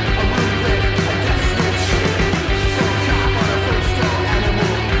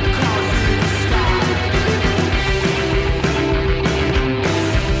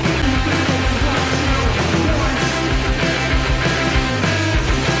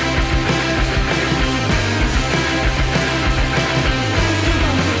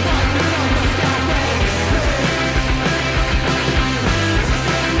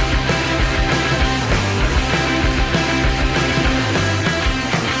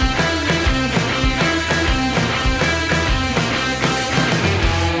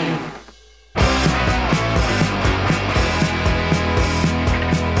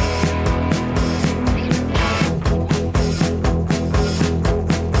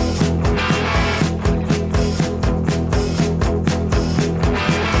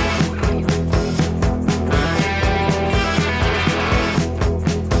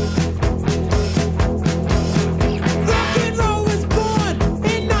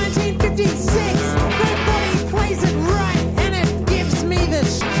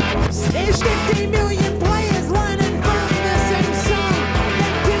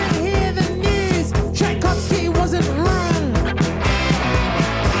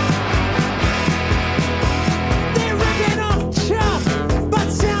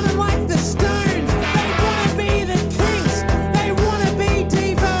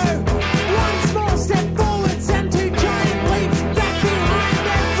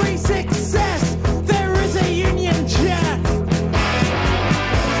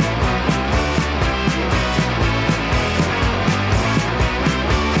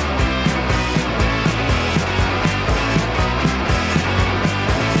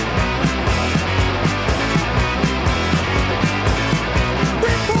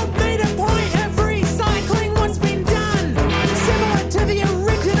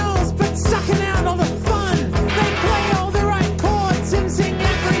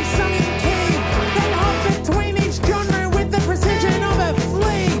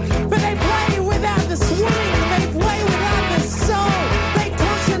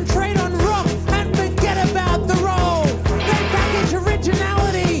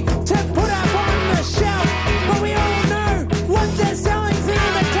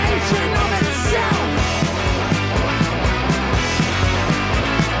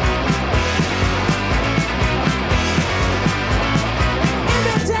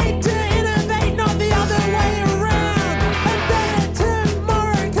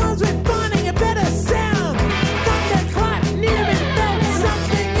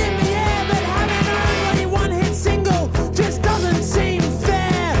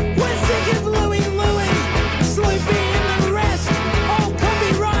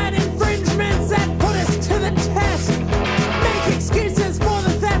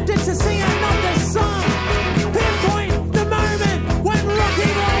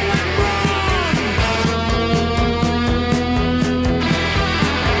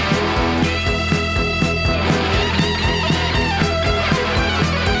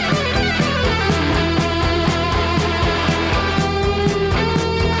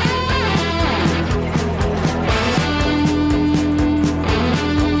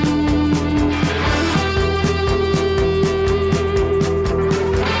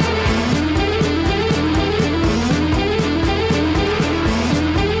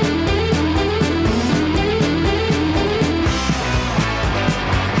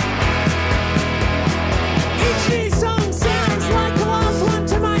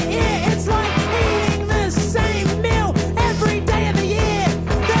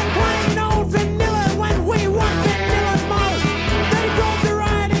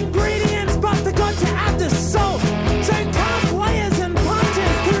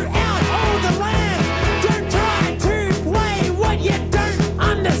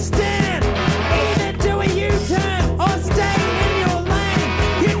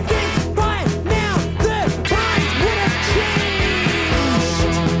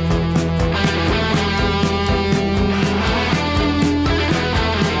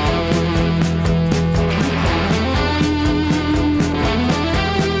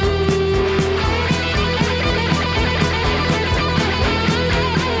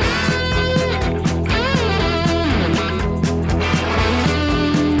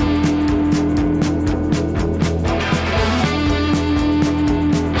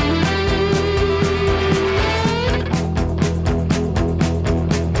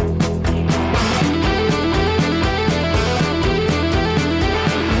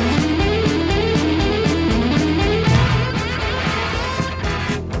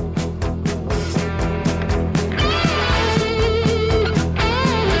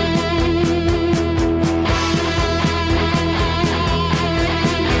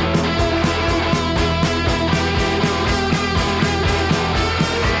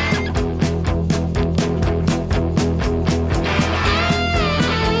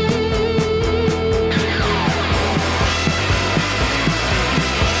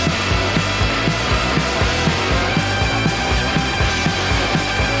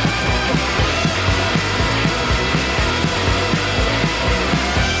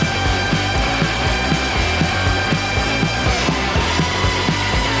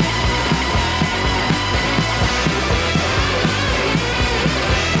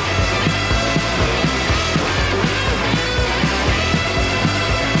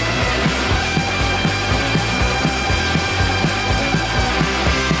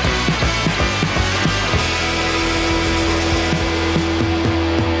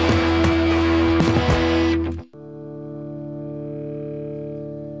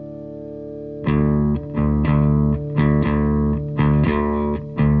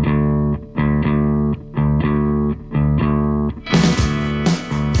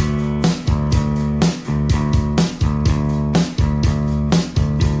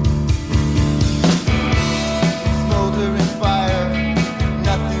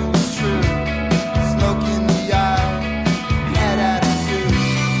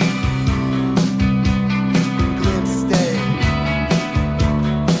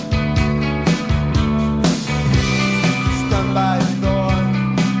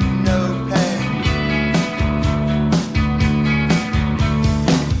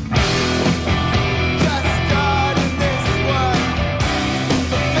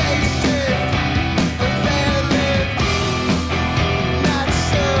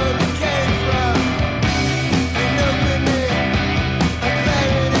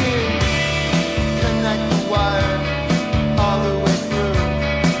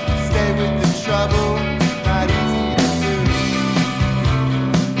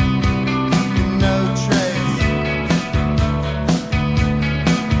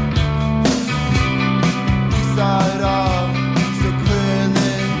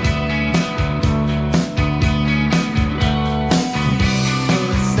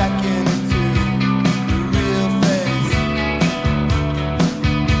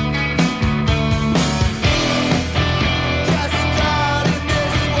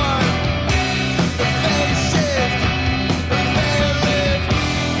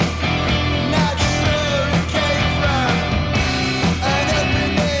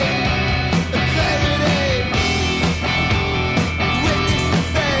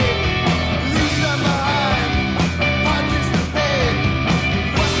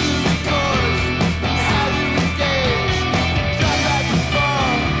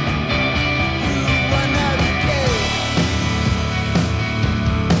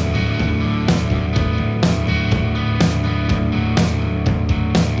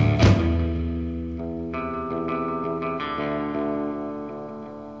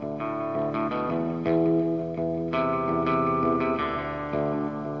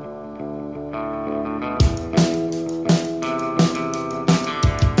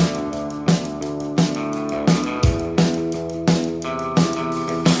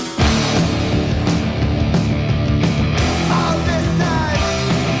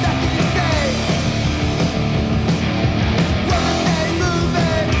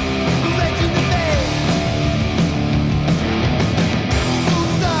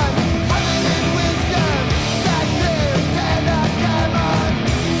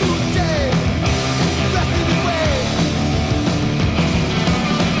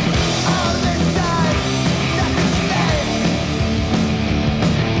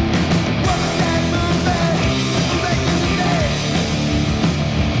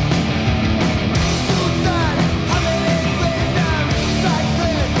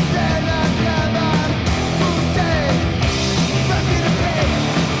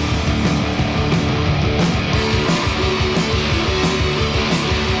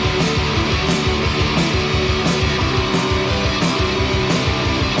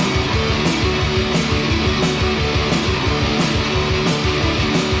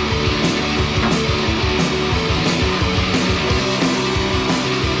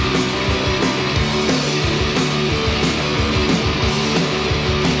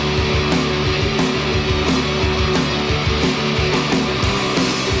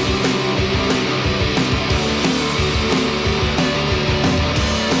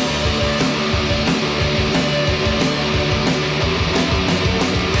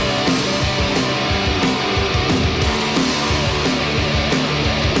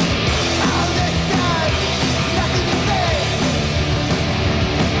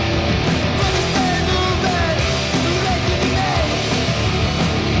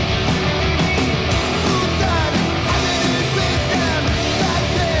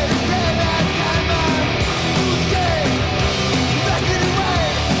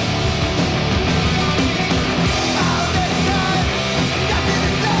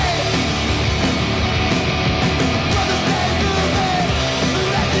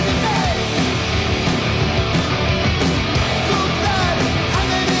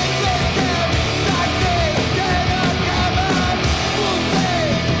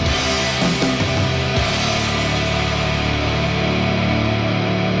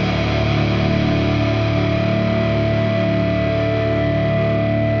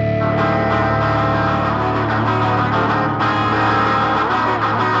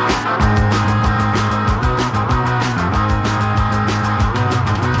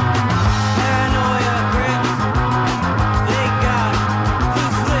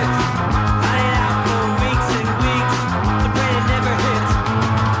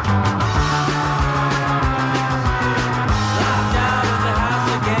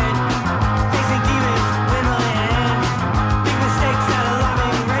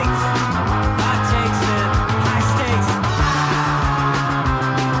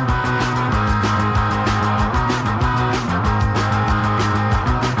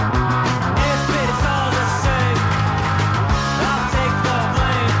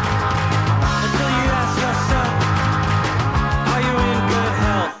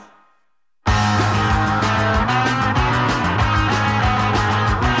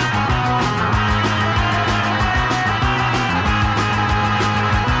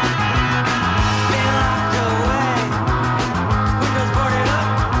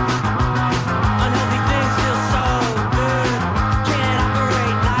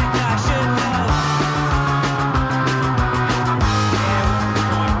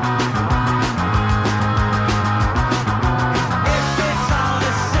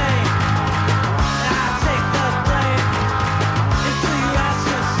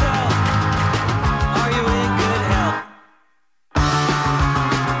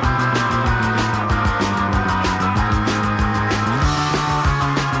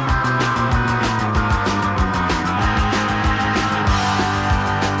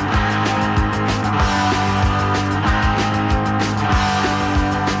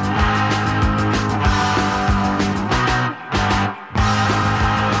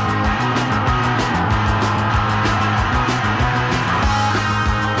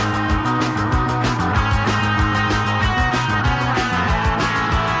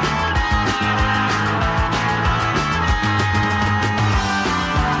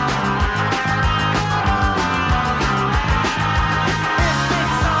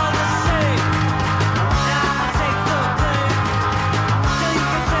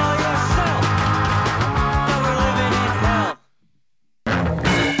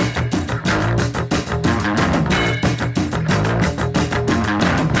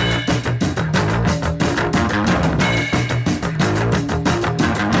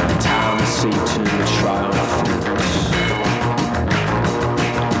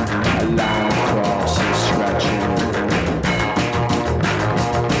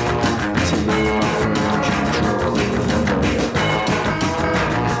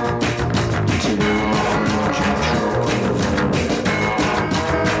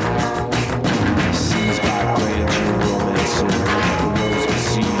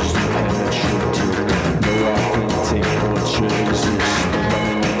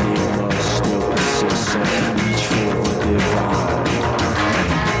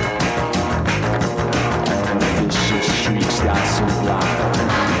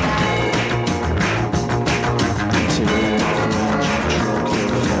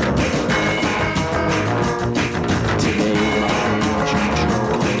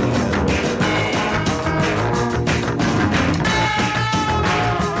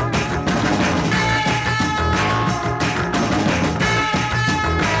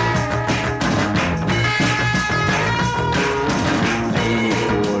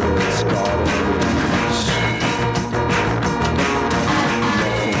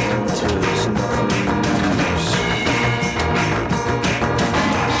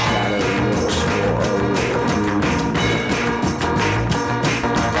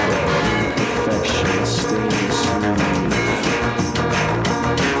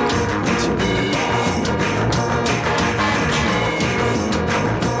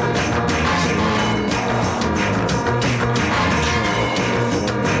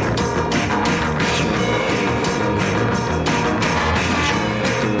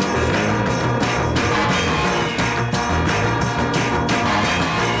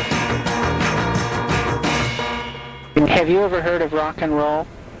Have you ever heard of rock and roll?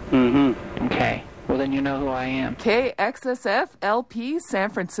 Mm-hmm. Okay. Well, then you know who I am. KXSF LP San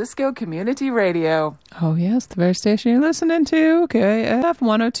Francisco Community Radio. Oh, yes, the very station you're listening to. KF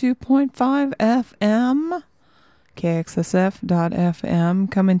 102.5 FM.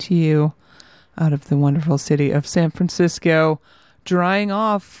 KXSF.FM coming to you out of the wonderful city of San Francisco. Drying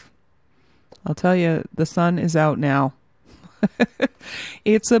off. I'll tell you, the sun is out now.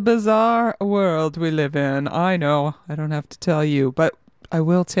 It's a bizarre world we live in. I know. I don't have to tell you, but I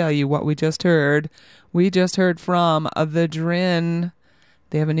will tell you what we just heard. We just heard from the D.R.L.N.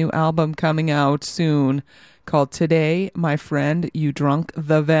 They have a new album coming out soon called Today, My Friend, You Drunk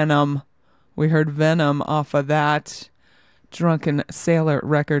the Venom. We heard Venom off of that. Drunken Sailor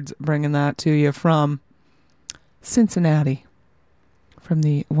Records bringing that to you from Cincinnati. From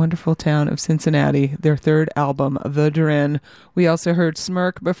the wonderful town of Cincinnati, their third album, The D.R.L.N. We also heard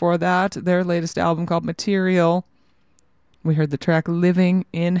Smirk before that, their latest album called Material. We heard the track Living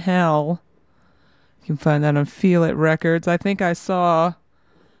in Hell. You can find that on Feel It Records. I think I saw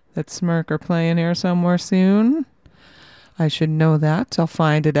that Smirk are playing here somewhere soon. I should know that. I'll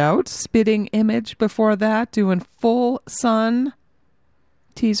find it out. Spitting Image before that, doing Full Sun.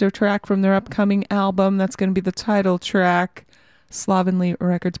 Teaser track from their upcoming album. That's going to be the title track. Slovenly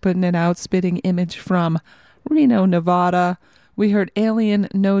Records putting it out. Spitting Image from Reno, Nevada. We heard Alien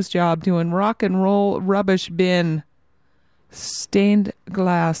Nosejob doing Rock and Roll Rubbish Bin. Stained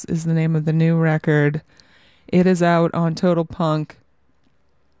Glass is the name of the new record. It is out on Total Punk.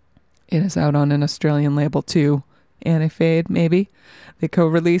 It is out on an Australian label too. Antifade, maybe. They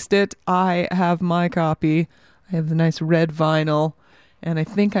co-released it. I have my copy. I have the nice red vinyl. And I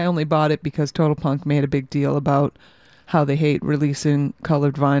think I only bought it because Total Punk made a big deal about how they hate releasing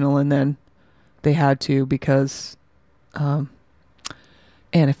colored vinyl, and then they had to because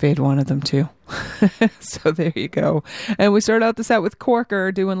Antifade wanted them to. So there you go. And we start out the set with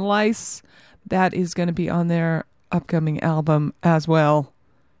Corker doing Lice. That is going to be on their upcoming album as well.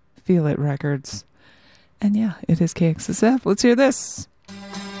 Feel It Records. And yeah, it is KXSF. Let's hear this.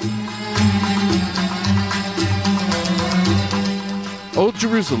 Old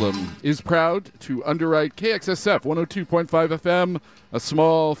Jerusalem is proud to underwrite KXSF 102.5 FM, a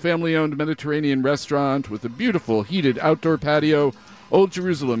small family-owned Mediterranean restaurant with a beautiful heated outdoor patio. Old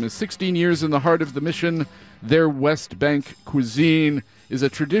Jerusalem is 16 years in the heart of the mission. Their West Bank cuisine is a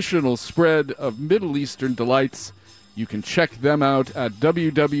traditional spread of Middle Eastern delights. You can check them out at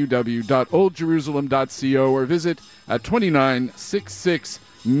www.oldjerusalem.co or visit at 2966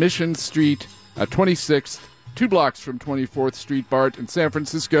 Mission Street at 26th, 2 blocks from 24th Street BART in San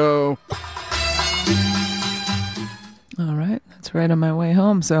Francisco. All right, that's right on my way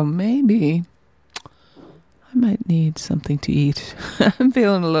home, so maybe I might need something to eat. I'm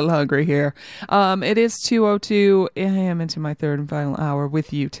feeling a little hungry here. It is 2:02. I am into my third and final hour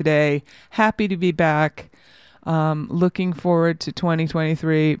with you today. Happy to be back. Looking forward to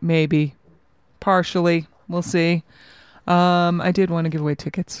 2023, maybe. Partially. We'll see. I did want to give away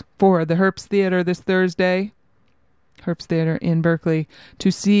tickets for the Herbst Theater this Thursday. Herbst Theater in Berkeley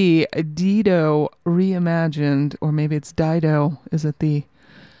to see Dido reimagined, or maybe it's Dido. Is it the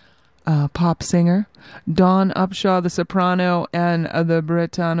pop singer? Dawn Upshaw, the soprano, and the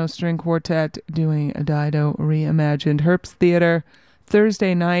Bretano String Quartet doing a Dido reimagined. Herbst Theater,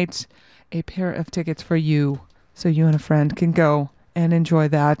 Thursday night. A pair of tickets for you, so you and a friend can go and enjoy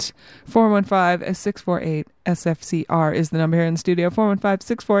that. 415-648-SFCR is the number here in the studio.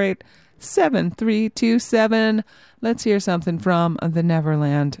 415-648-7327. Let's hear something from the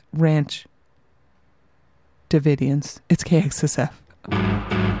Neverland Ranch Davidians. It's KXSF.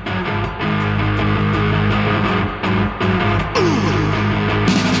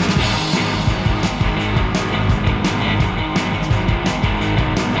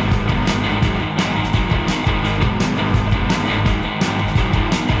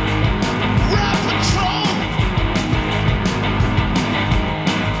 Rap Patrol!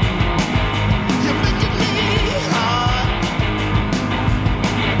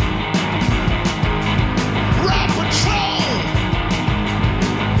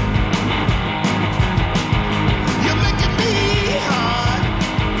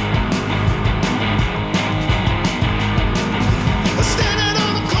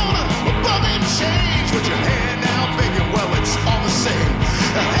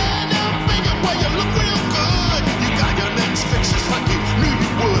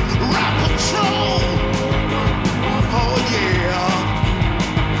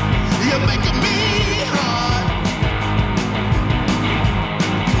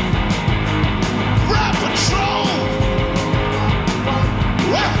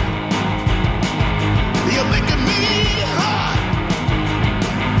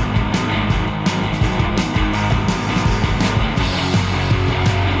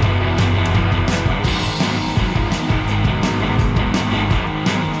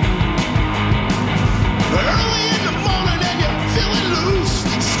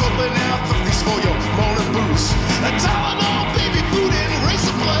 an ounce of these for your morning boost. A Tylenol, baby food, and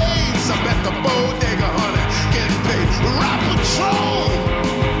razor blades. I'm at the bodega, honey, getting paid. Rap Patrol.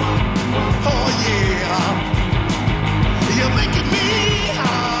 Oh yeah, you're making me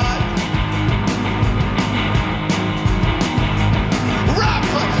hot. Rap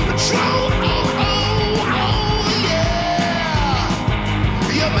Patrol. Oh, oh, oh yeah,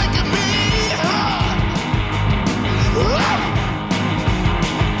 you're making me hot.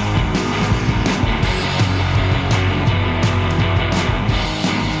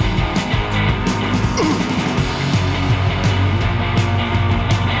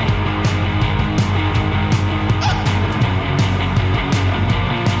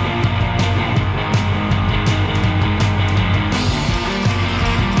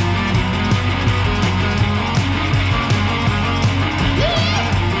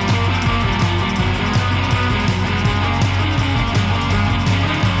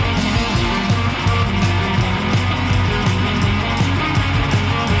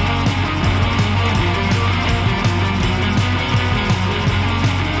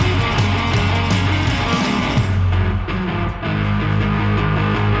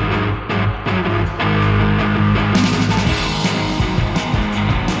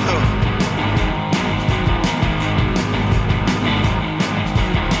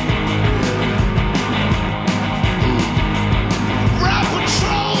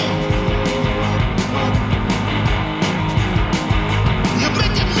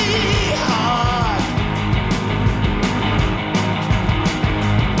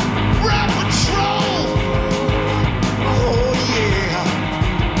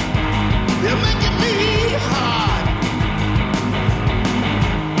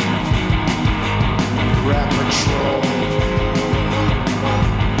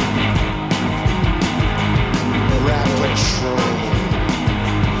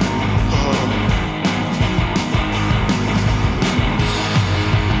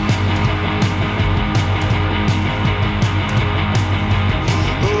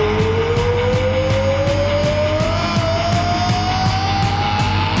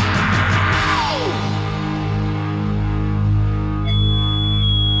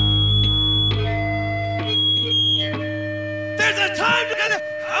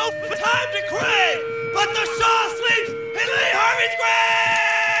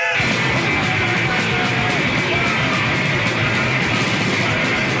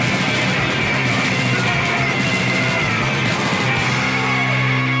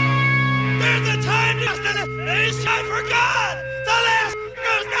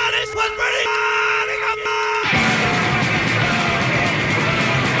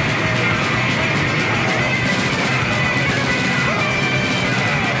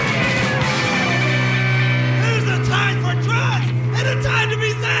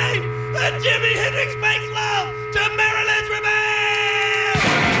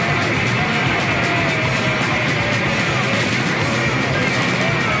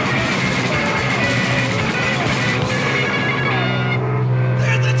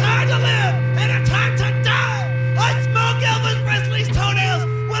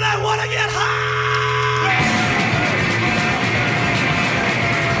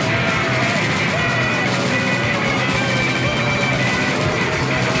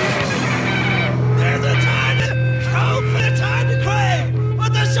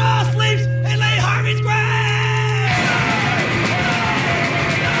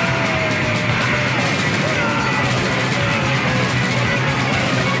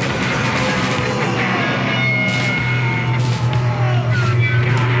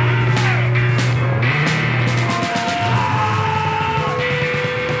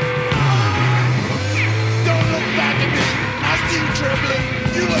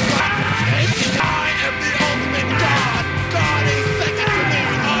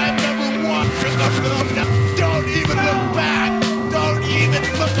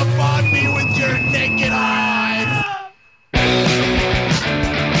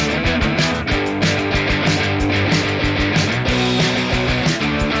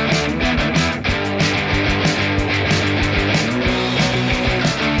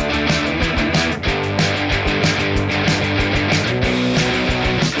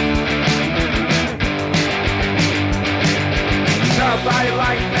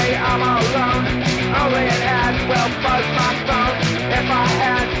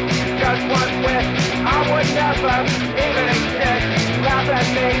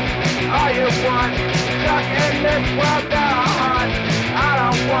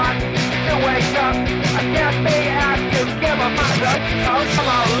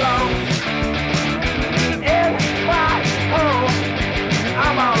 Whoa.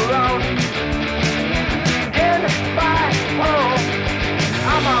 I'm alone.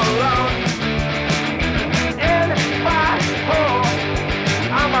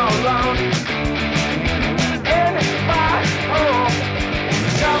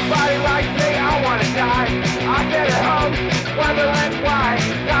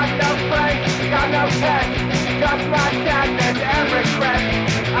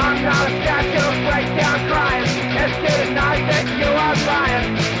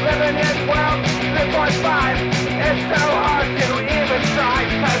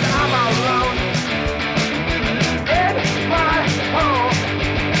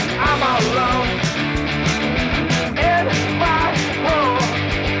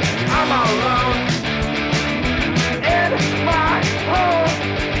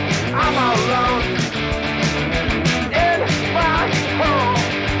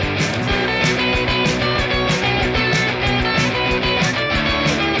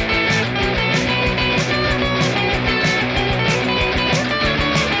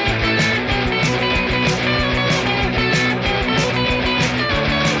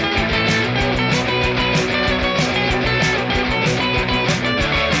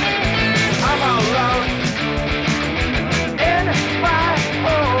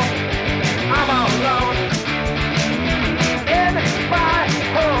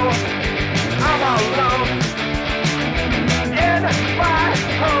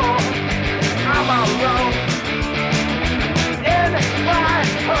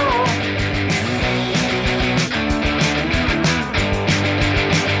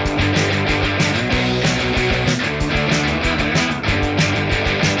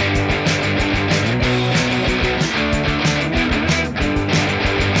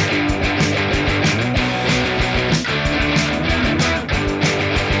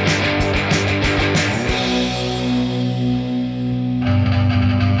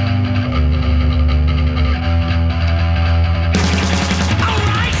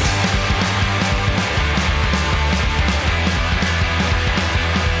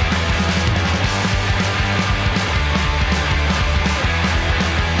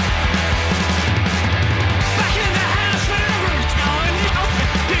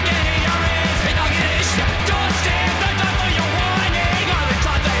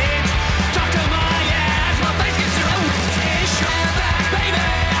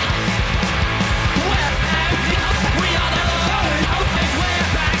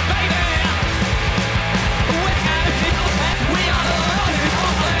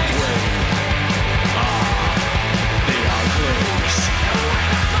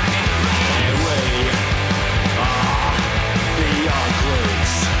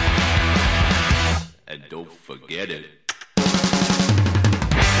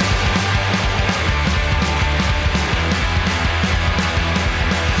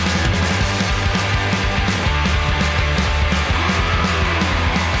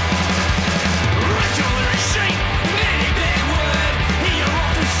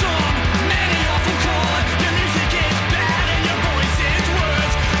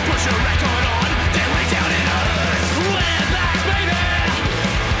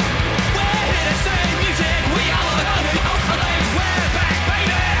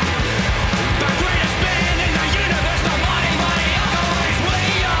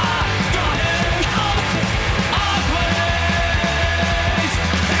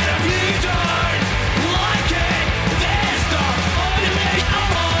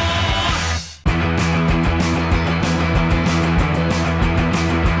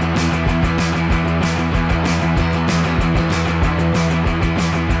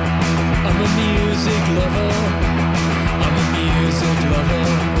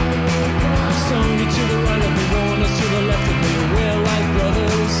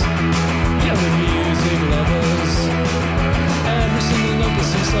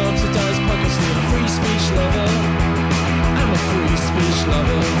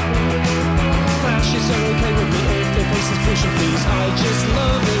 tuition fees. I just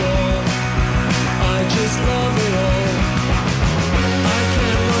love it all. I just love it all. I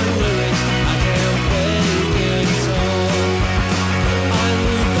can write lyrics, I can play guitar. I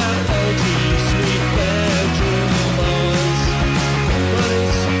leave that LG sweet bedroom buzz. But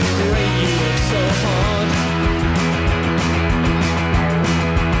it's great you work so hard.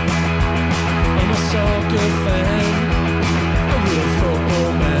 I'm a soccer fan, a real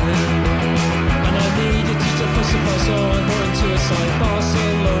football man, and I needed to justify, so I went to a sidebar.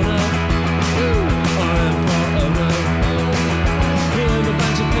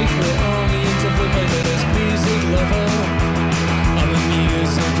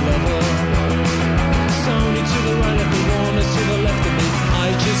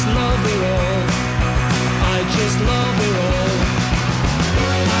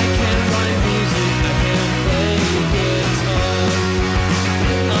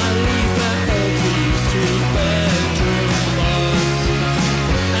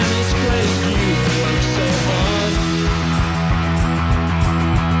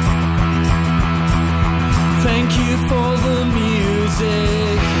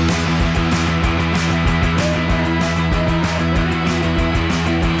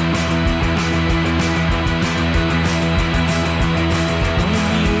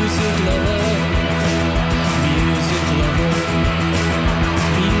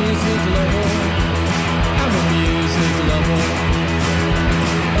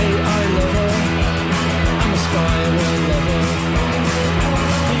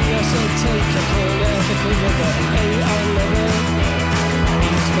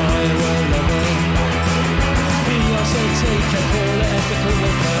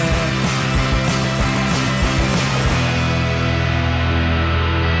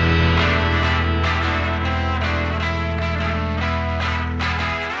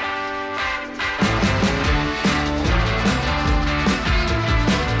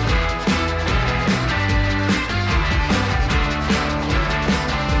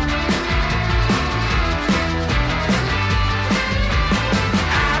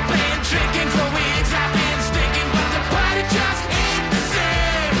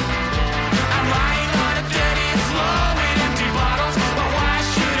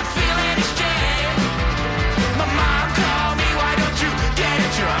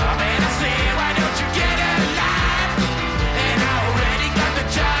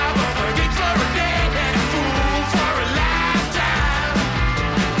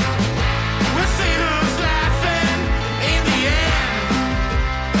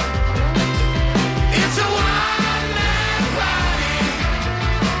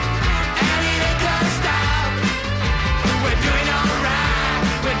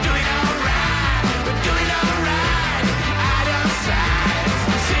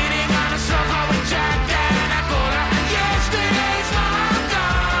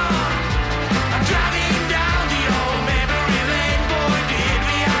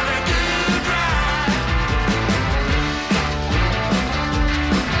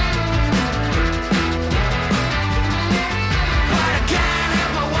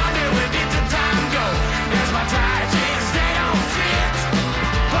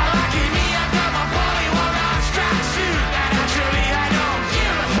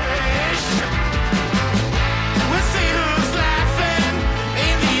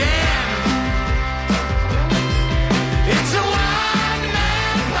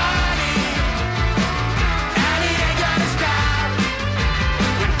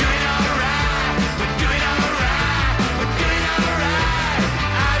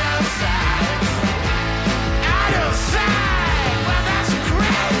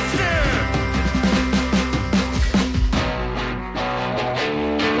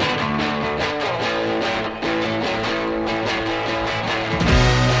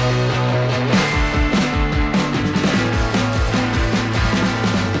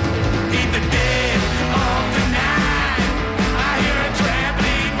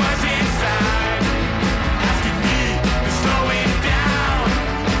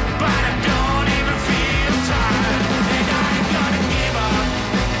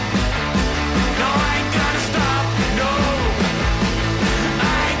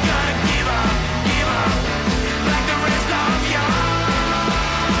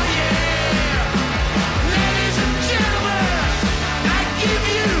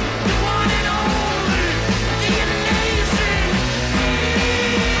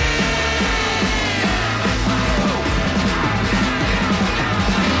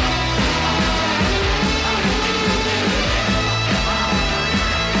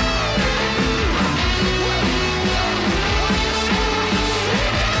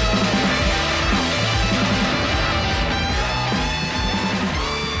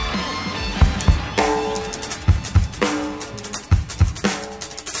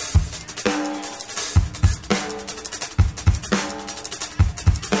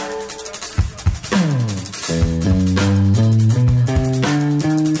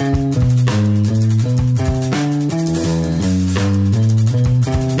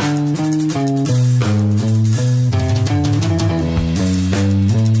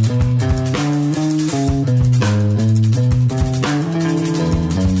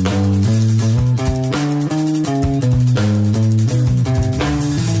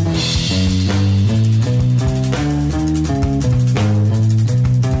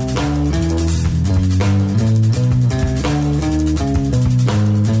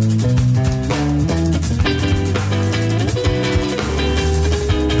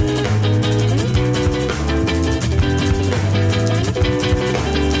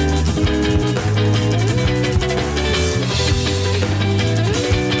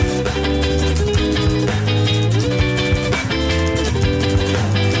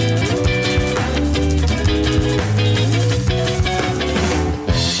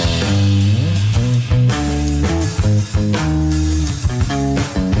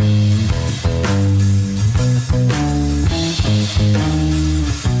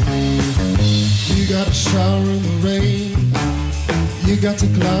 to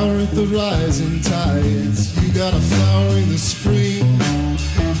glower at the rising tides. You got a flower in the spring,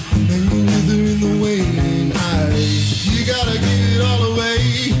 and you wither in the waning eye. You gotta give it all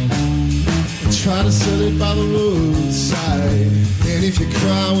away and try to sell it by the roadside. And if you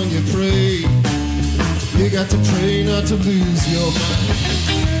cry when you pray, you got to pray not to lose your mind.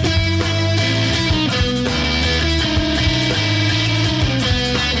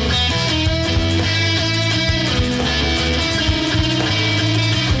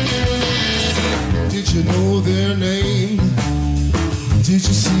 Did you know their name? Did you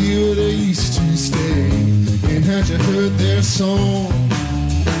see where they used to stay? And had you heard their song?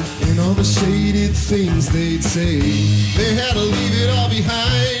 And all the shaded things they'd say. They had to leave it all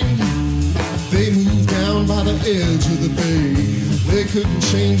behind. They moved down by the edge of the bay. They couldn't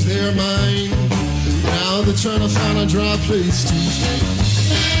change their mind. Now they're trying to find a dry place to stay.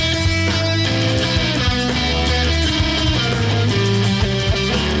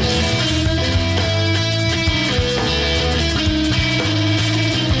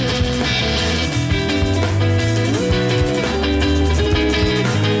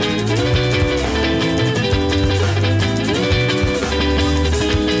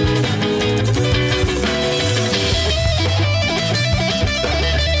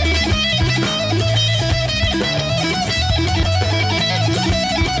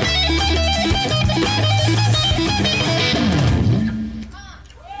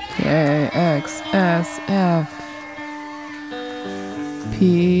 KXSF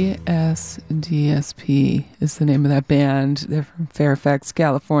PSDSP is the name of that band. They're from Fairfax,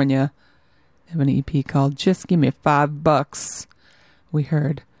 California. They have an EP called Just Give Me $5. We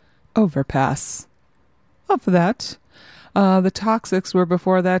heard Overpass. Off of that. The Toxics were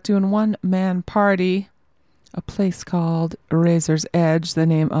before that doing One Man Party. A place called Razor's Edge, the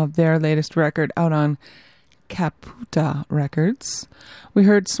name of their latest record out on Caputa Records. We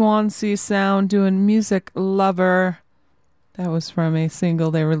heard Swansea Sound doing Music Lover. That was from a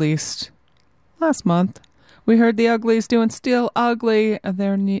single they released last month. We heard the Uglies doing Still Ugly,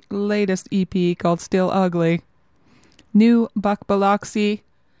 their latest EP called Still Ugly. New Buck Biloxi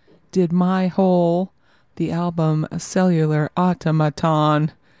did My Hole, the album Cellular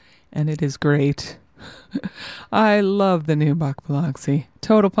Automaton, and it is great. I love the new Buck Biloxi.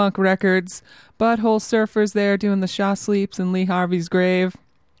 Total Punk Records, Butthole Surfers there doing The Shaw Sleeps in Lee Harvey's Grave.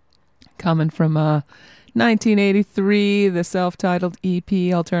 Coming from 1983, the self-titled EP,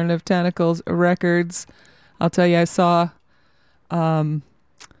 Alternative Tentacles Records. I'll tell you, I saw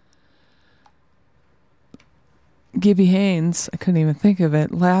Gibby Haynes, I couldn't even think of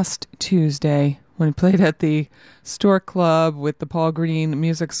it, last Tuesday when he played at the Stork Club with the Paul Green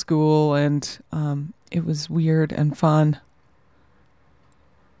Music School, and it was weird and fun.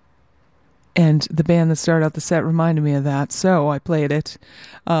 And the band that started out the set reminded me of that, so I played it,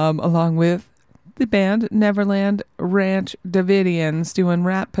 along with the band Neverland Ranch Davidians doing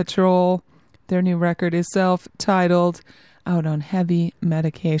Rat Patrol. Their new record is self-titled, out on Heavy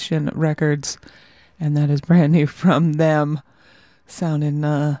Medication Records, and that is brand new from them. Sounding,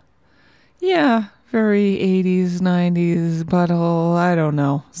 very 80s, 90s, Butthole, I don't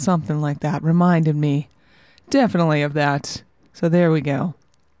know, something like that. Reminded me definitely of that. So there we go.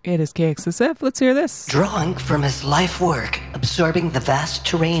 It is KXSF. Let's hear this. Drawing from his life work, absorbing the vast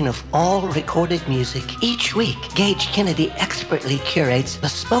terrain of all recorded music, each week, Gage Kennedy expertly curates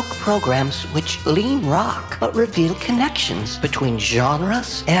bespoke programs which lean rock, but reveal connections between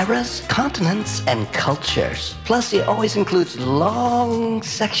genres, eras, continents, and cultures. Plus, he always includes long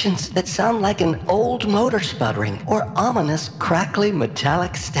sections that sound like an old motor sputtering or ominous, crackly,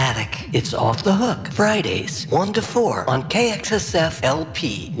 metallic static. It's Off the Hook, Fridays, 1 to 4 on KXSF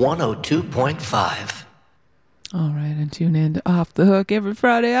LP 102.5. All right, and tune in to Off the Hook every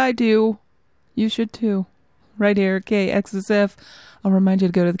Friday. I do. You should too. Right here at KXSF. I'll remind you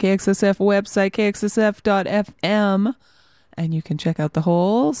to go to the KXSF website, kxsf.fm, and you can check out the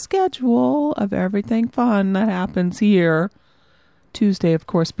whole schedule of everything fun that happens here. Tuesday, of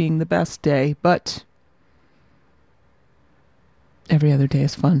course, being the best day, but every other day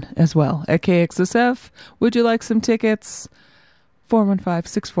is fun as well. At KXSF, would you like some tickets?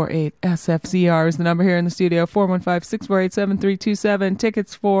 415-648-SFZR is the number here in the studio. 415-648-7327.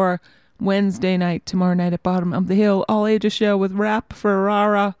 Tickets for Wednesday night, tomorrow night at Bottom of the Hill. All ages show with Rap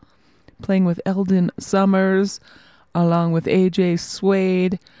Ferrara, playing with Eldon Summers, along with AJ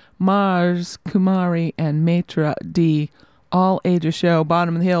Suede, Mars Kumari, and Matra D. All ages show,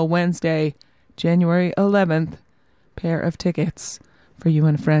 Bottom of the Hill, Wednesday, January 11th. Pair of tickets for you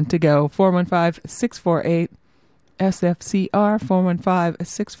and a friend to go. 415-648-SFCR,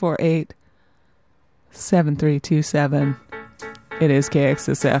 415-648-7327. It is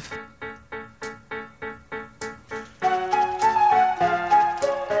KXSF.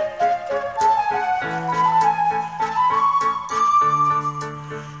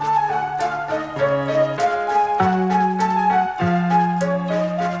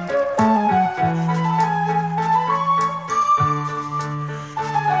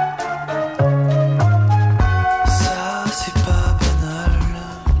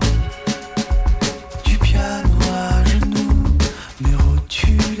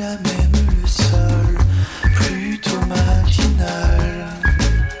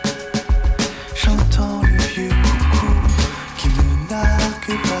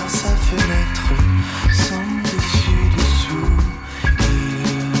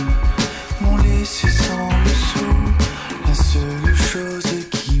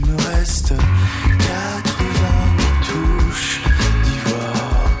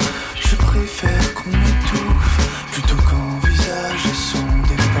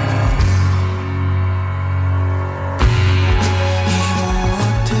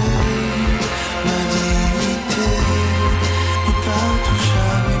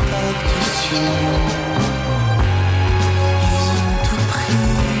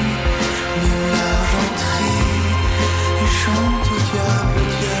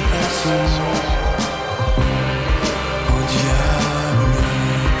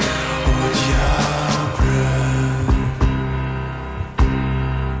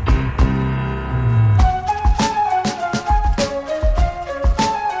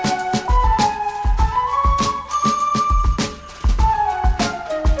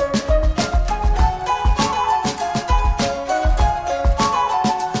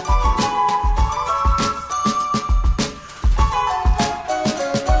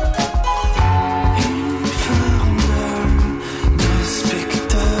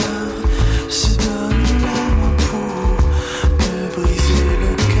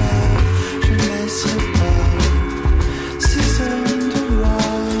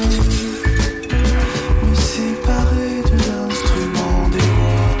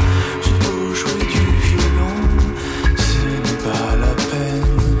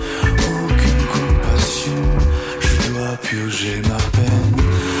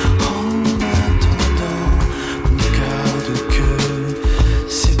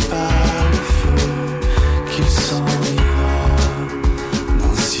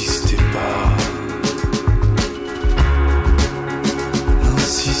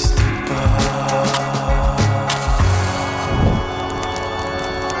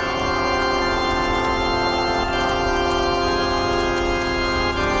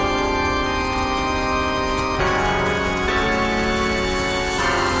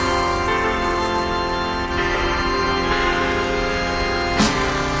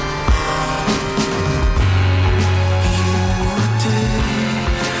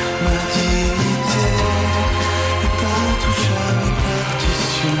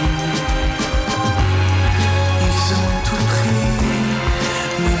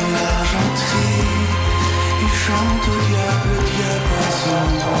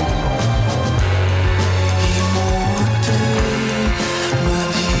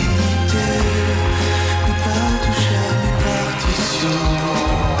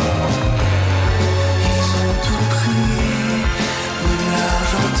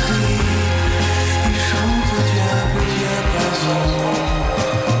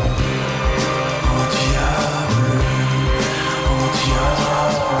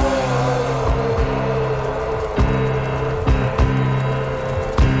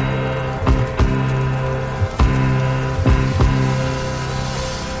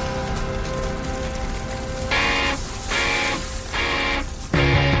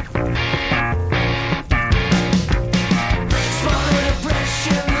 Smother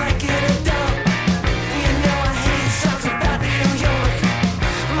depression like it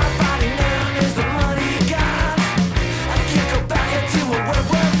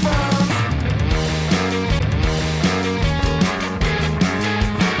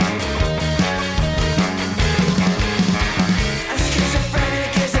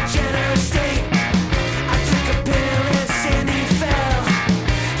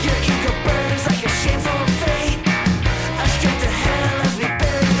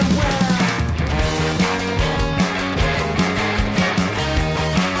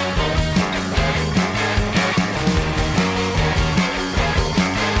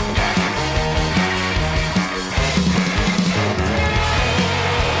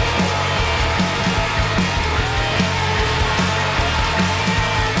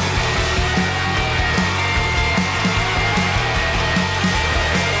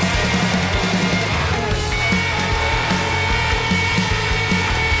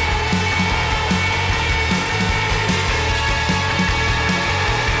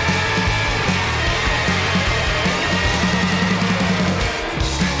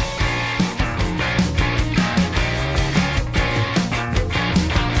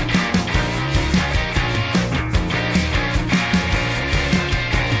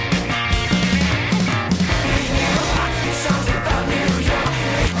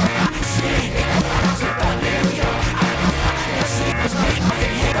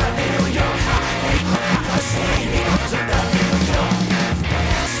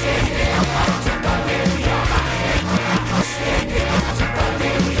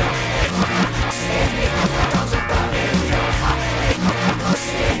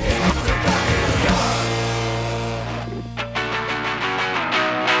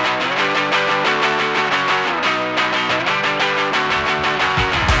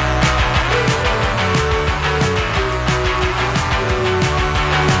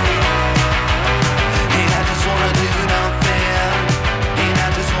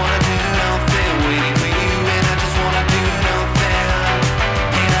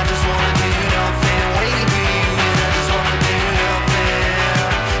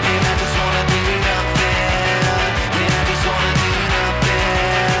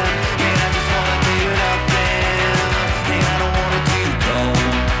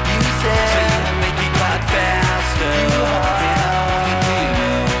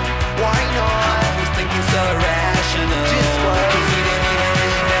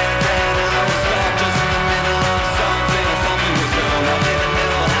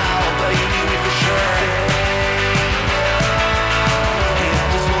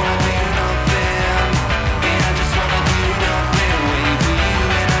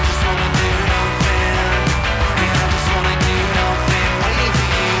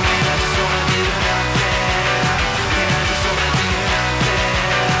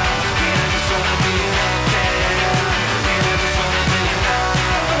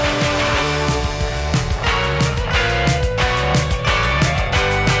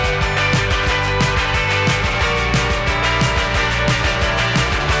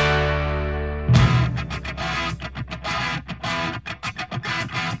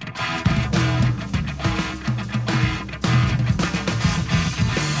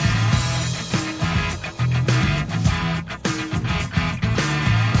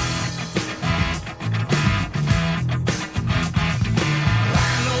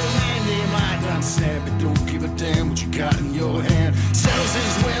got in your hand. Sells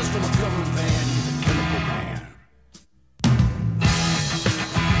his wares from a covered van. He's a chemical man.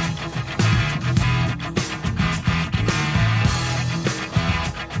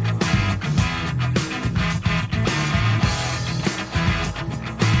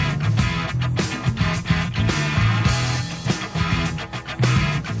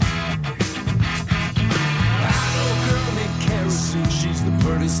 She's the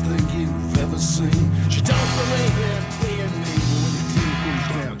prettiest thing you've ever seen. She don't believe in being me, but when the deal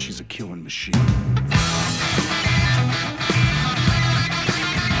goes down, she's a killing machine.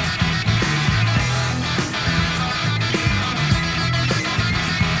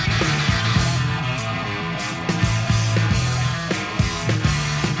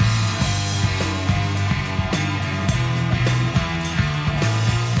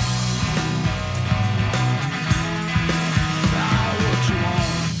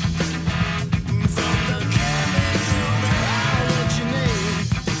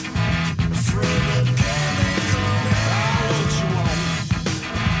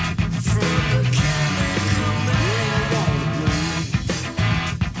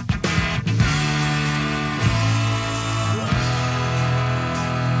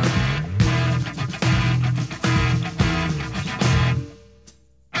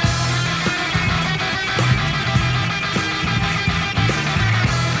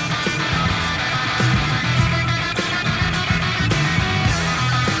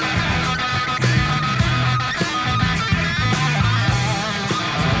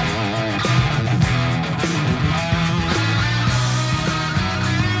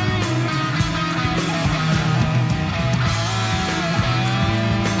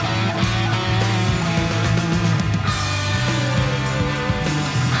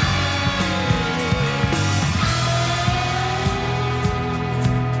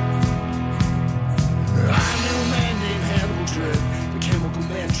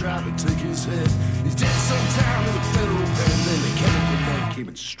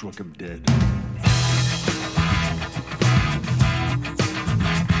 Struck him dead.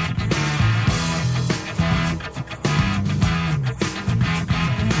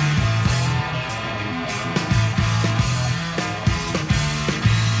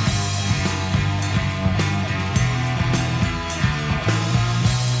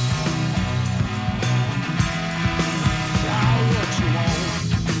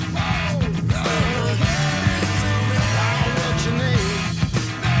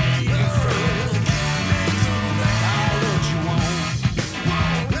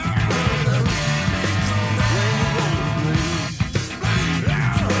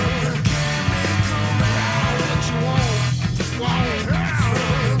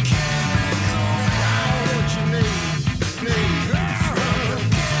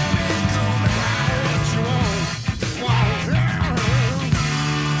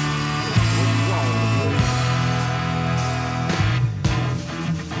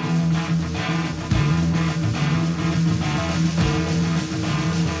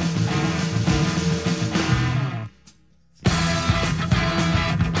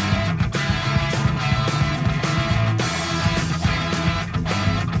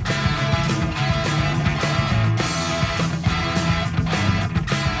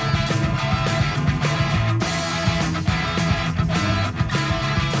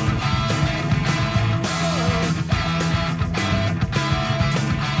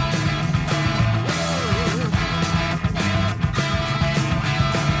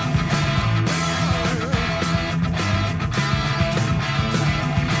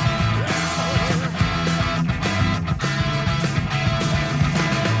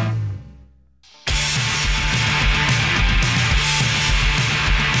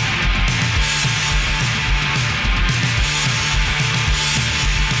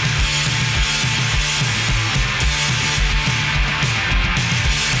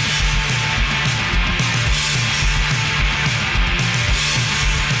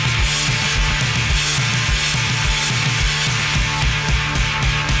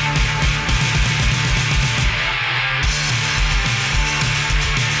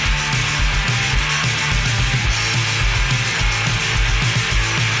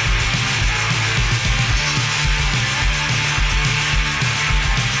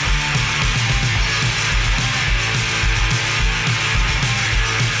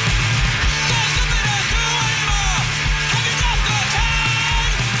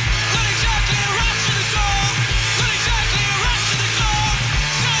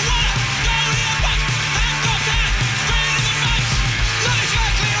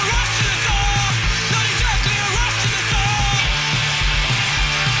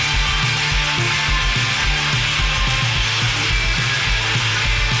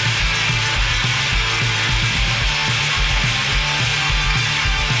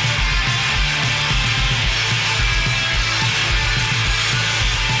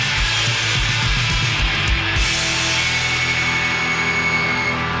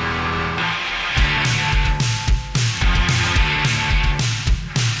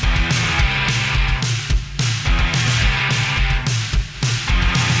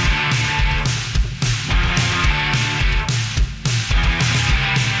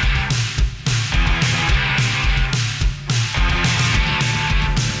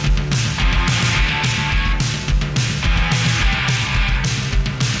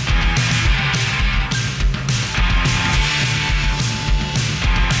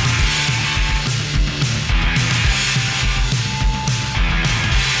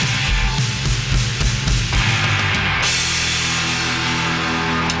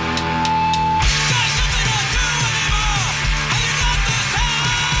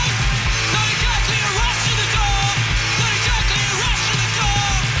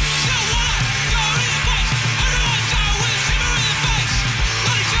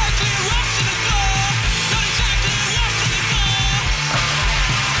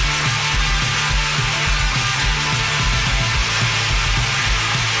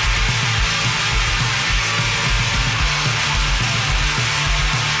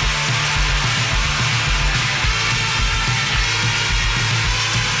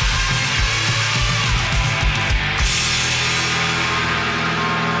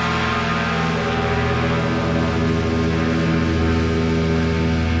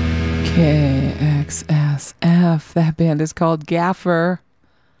 KXSF. That band is called Gaffer.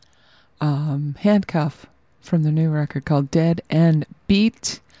 Handcuff from the new record called Dead and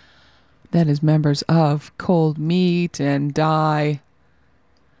Beat. That is members of Cold Meat and Die.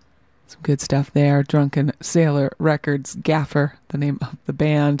 Some good stuff there. Drunken Sailor Records. Gaffer, the name of the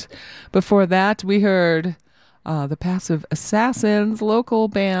band. Before that, we heard the Passive Assassins, local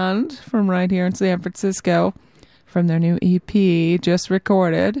band from right here in San Francisco, from their new EP, just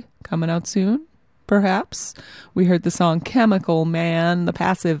recorded, coming out soon, perhaps. We heard the song Chemical Man, the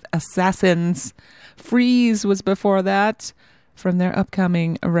Passive Assassins. Freeze was before that. From their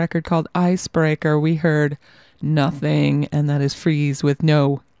upcoming record called Icebreaker, we heard Nothing, and that is Freeze with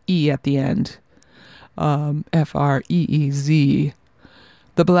no E at the end. Freez.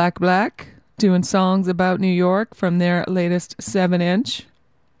 The Black Black, doing songs about New York from their latest 7-inch.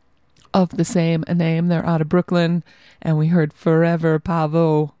 Of the same name. They're out of Brooklyn, and we heard Forever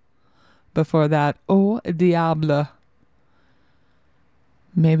Pavot. Before that, Au Diable.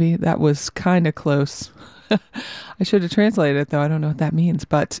 Maybe that was kind of close. I should have translated it, though. I don't know what that means,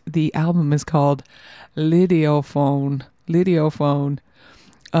 but the album is called Lidiophone.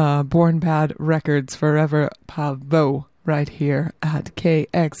 Born Bad Records, Forever Pavot, right here at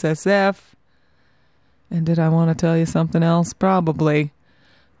KXSF. And did I want to tell you something else? Probably.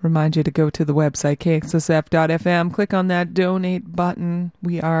 Remind you to go to the website, kxsf.fm. Click on that donate button.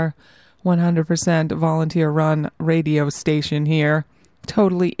 We are 100% volunteer-run radio station here.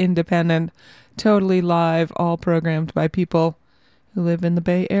 Totally independent, totally live, all programmed by people who live in the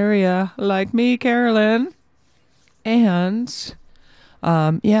Bay Area, like me, Carolyn. And,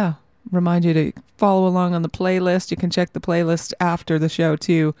 remind you to follow along on the playlist. You can check the playlist after the show,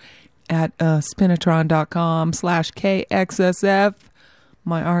 too, at spinatron.com/KXSF.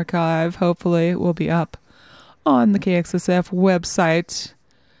 My archive, hopefully, will be up on the KXSF website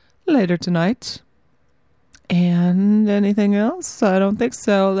later tonight. And anything else? I don't think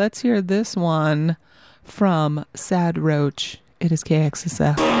so. Let's hear this one from Sad Roach. It is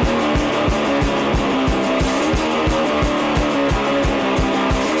KXSF. Oh,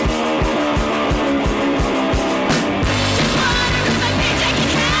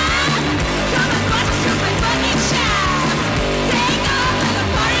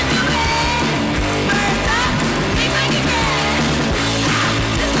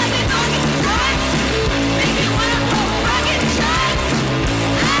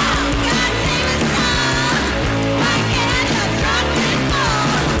 God, save us all. Why can't I trust it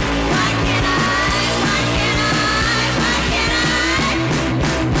more?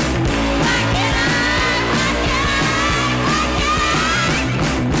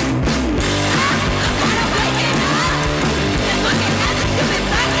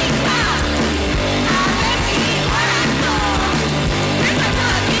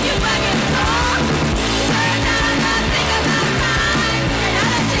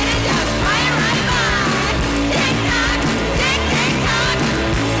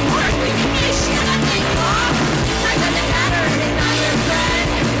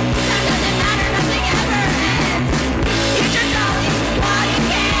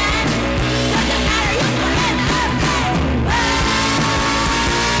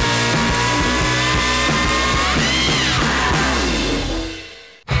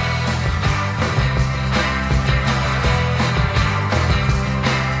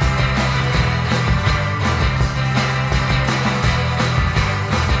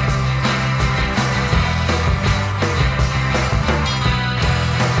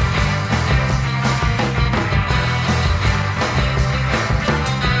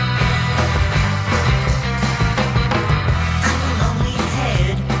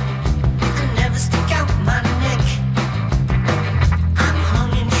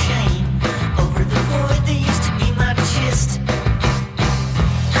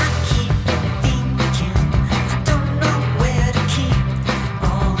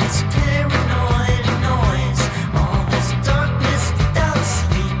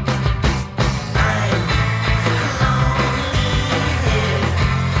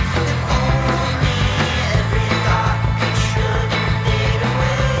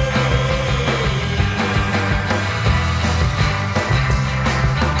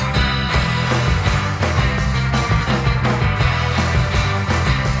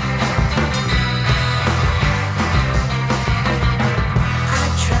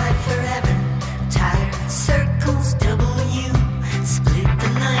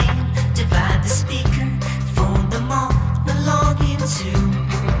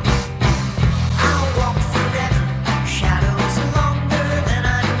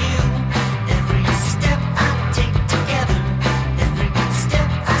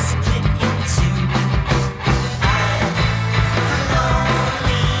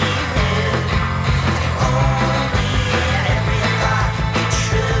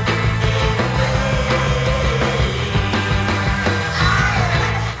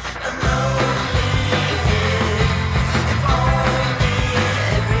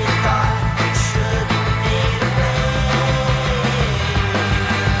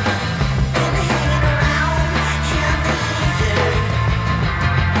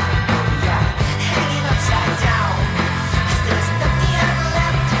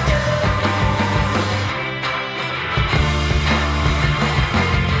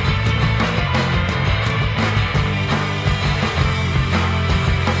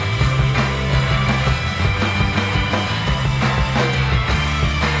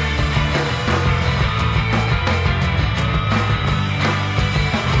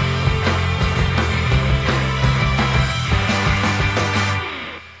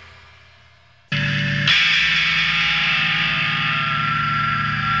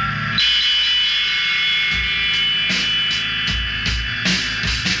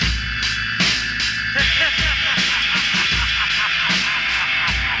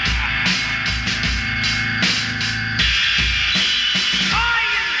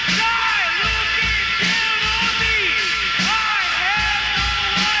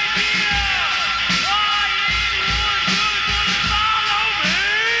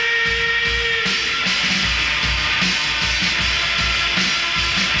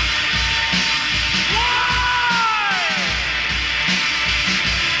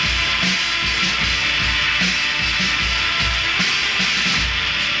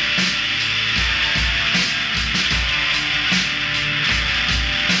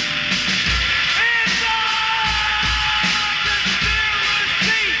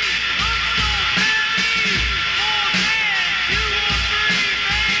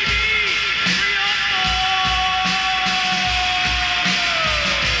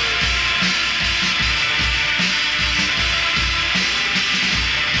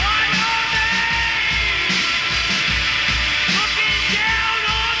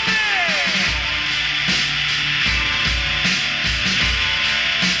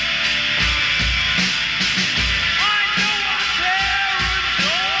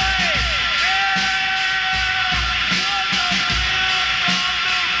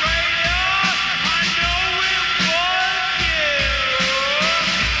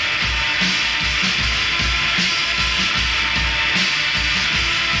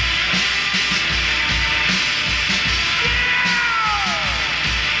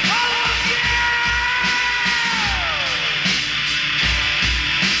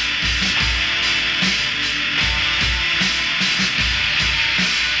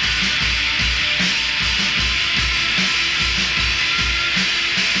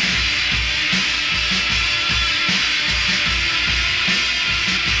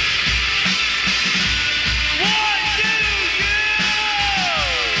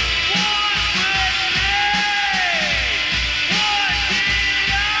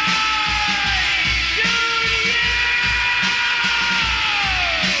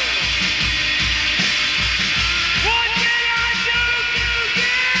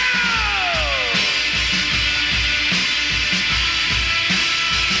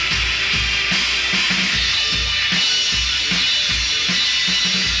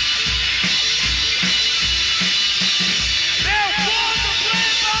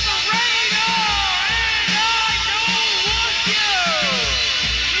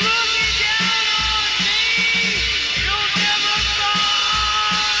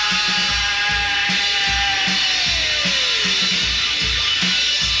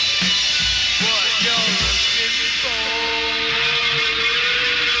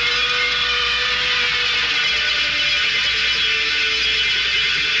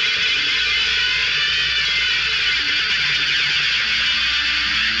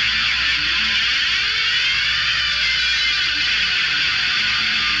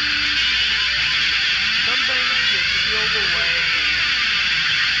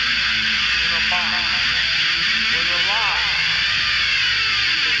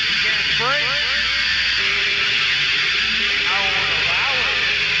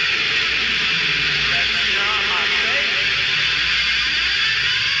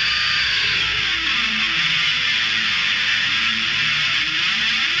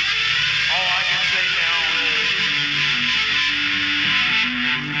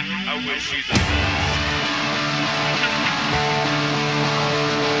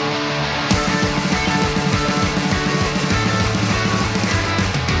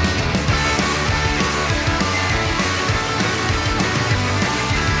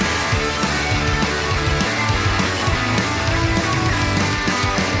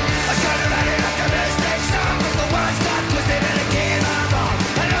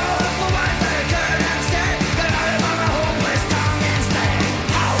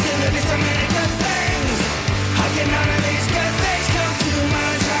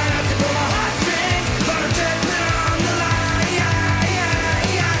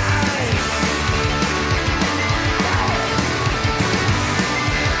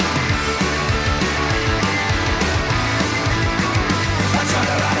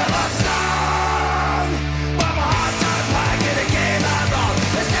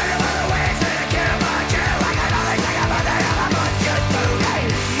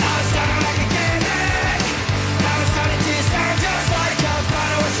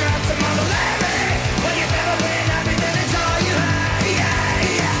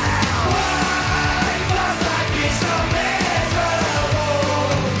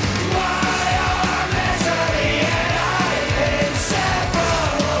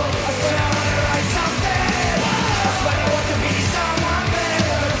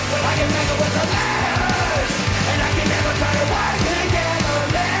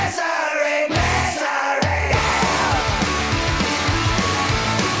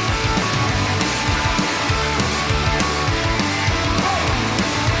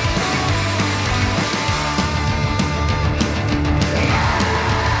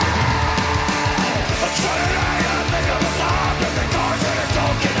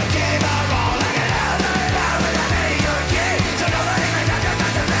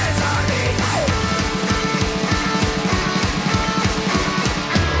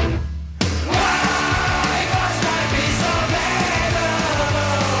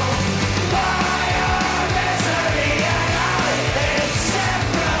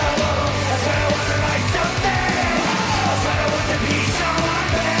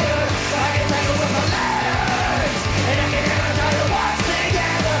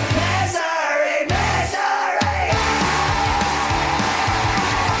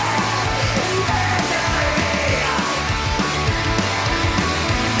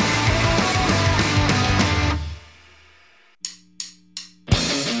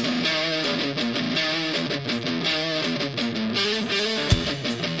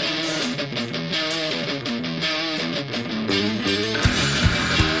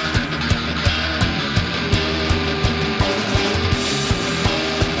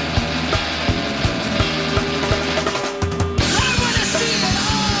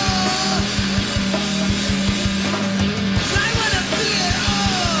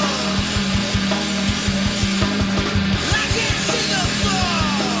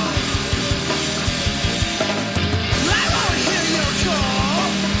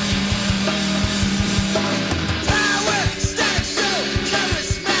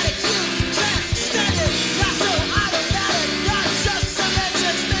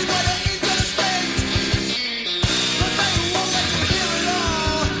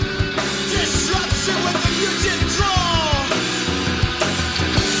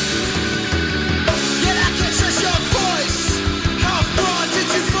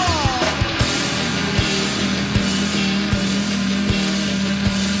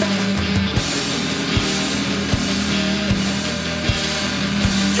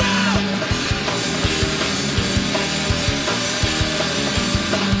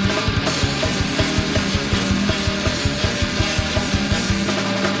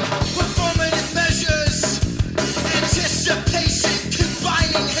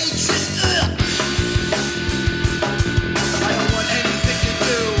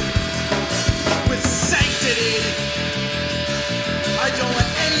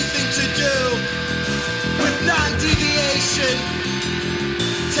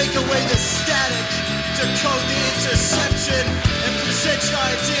 Take away the static, decode the interception, and present your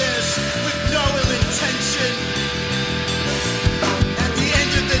ideas with no ill intention. At the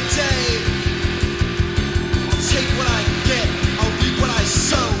end of the day, I'll take what I get, I'll reap what I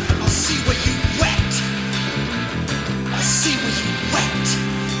sow, I'll see where you wet. I see where you wet.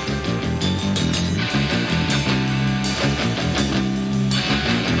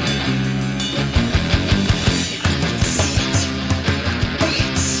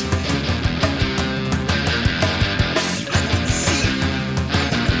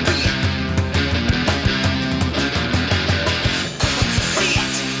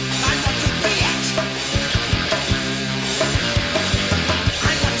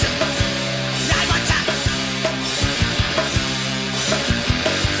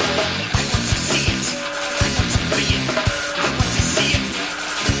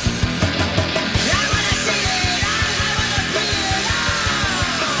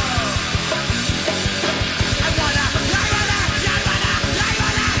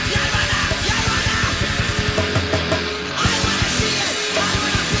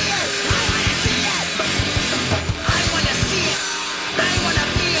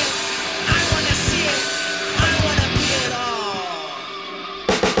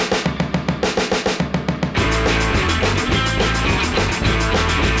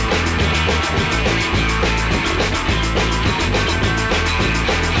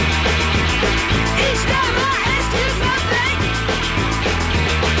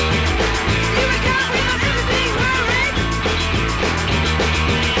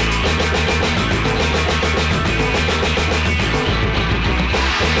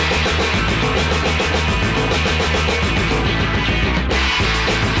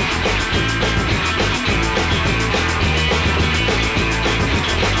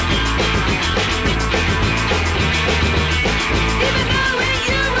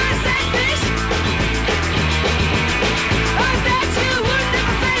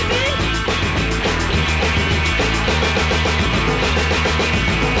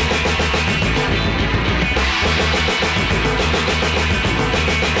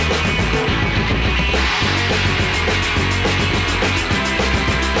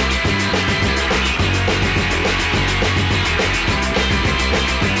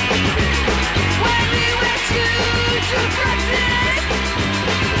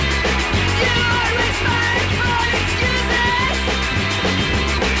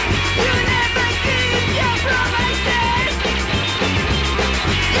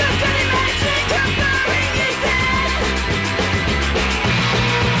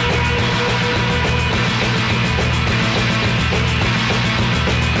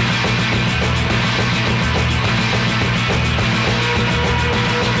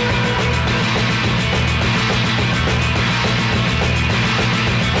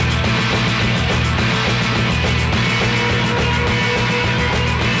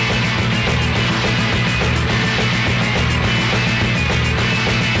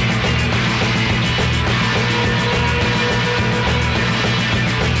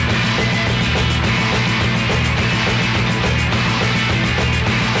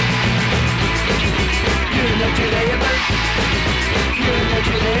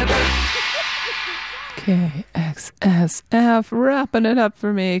 KXSF, wrapping it up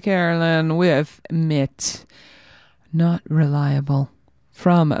for me, Carolyn, with Mitt. Not Reliable.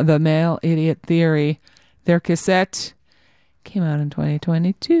 From The Male Idiot Theory. Their cassette came out in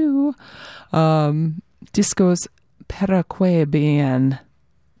 2022. Discos Paraquebian.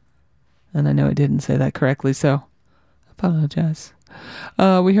 And I know I didn't say that correctly, so apologize.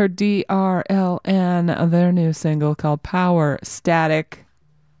 We heard D.R.L.N, their new single called Power Static.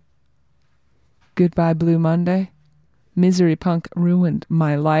 Goodbye Blue Monday. Misery Punk Ruined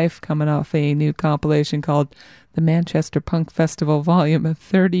My Life, coming off a new compilation called the Manchester Punk Festival Volume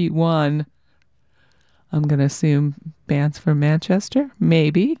 31. I'm going to assume bands from Manchester.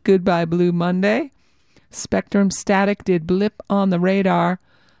 Maybe. Goodbye Blue Monday. Spectrum Static did Blip on the Radar.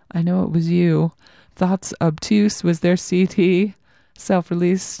 I Know It Was You. Thoughts Obtuse was their CD,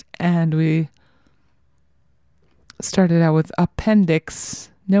 self-released, and we started out with Appendix.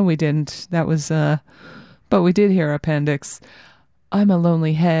 No, we didn't. That was, but we did hear Appendix. I'm a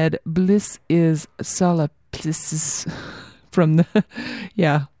Lonely Head. Bliss is Solipsis from the,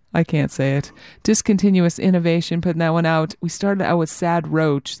 yeah, I can't say it. Discontinuous Innovation, putting that one out. We started out with Sad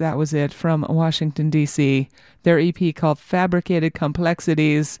Roach. That was it, from Washington, D.C. Their EP called Fabricated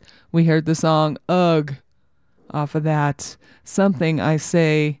Complexities. We heard the song Ugh off of that. Something I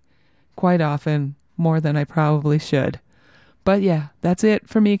say quite often, more than I probably should. But yeah, that's it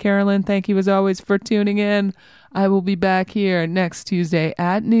for me, Carolyn. Thank you as always for tuning in. I will be back here next Tuesday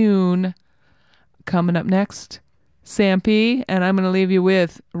at noon. Coming up next, Sam P, and I'm going to leave you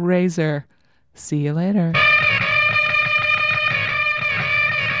with Razor. See you later.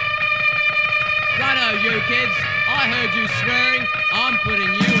 Righto, you kids. I heard you swearing. I'm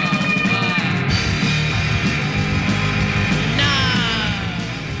putting you on fire.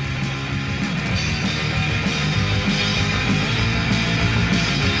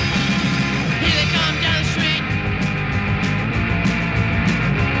 Here they come down the street.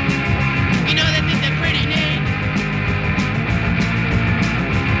 You know they think they're pretty neat.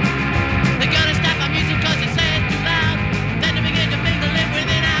 They're gonna stop our music 'cause they say it too loud. Then they begin to mingle in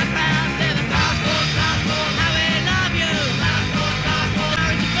within our crowd. They're the gospel, how we love you.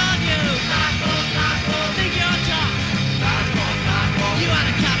 Sorry to bug you. Think you're tough. You ought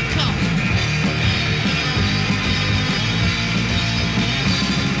to cut cough.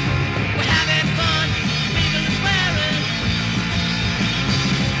 We're having fun, people are swearing.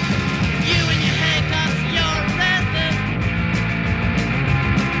 You and your handcuffs, you're arrested.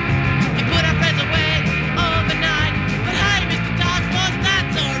 You put our friends away overnight. But hey, Mr. Task Force,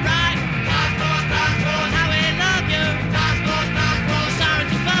 that's alright. Task Force, how we love you. We're sorry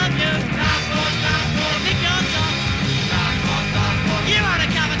to bug you. You think you're tough. You ought to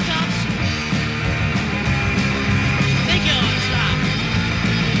cover cups. Think you're tough.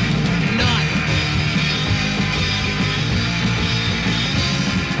 Not.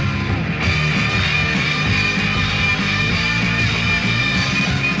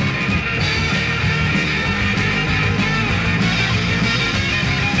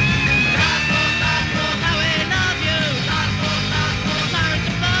 How we love you. We're sorry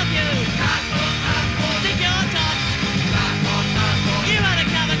to bug you. Think you're tough. You ought to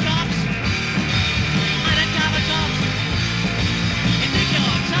cover cups. Undercover cops. You think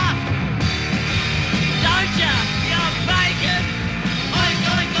you're tough. Don't ya? You're bacon. Oink,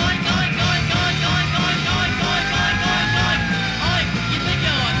 oink, oink, oink, oink, oink, oink, oink, oink, oink, oink, oink, oink. Oink, you think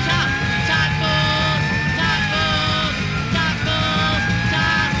you're tough. Tough balls, tough balls, tough balls,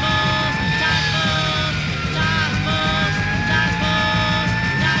 tough balls, tough balls, tough balls, tough balls,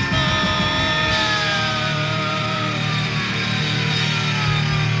 tough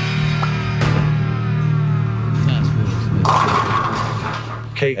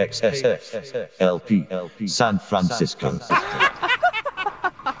KXSF LP San Francisco.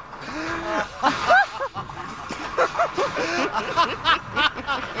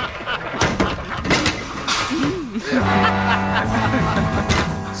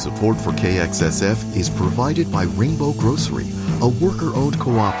 Support for KXSF is provided by Rainbow Grocery, a worker-owned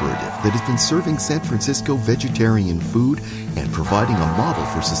cooperative that has been serving San Francisco vegetarian food and providing a model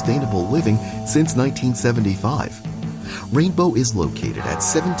for sustainable living since 1975. Rainbow is located at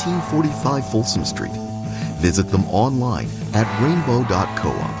 1745 Folsom Street. Visit them online at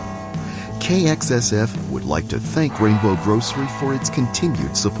rainbow.coop. KXSF would like to thank Rainbow Grocery for its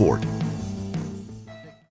continued support.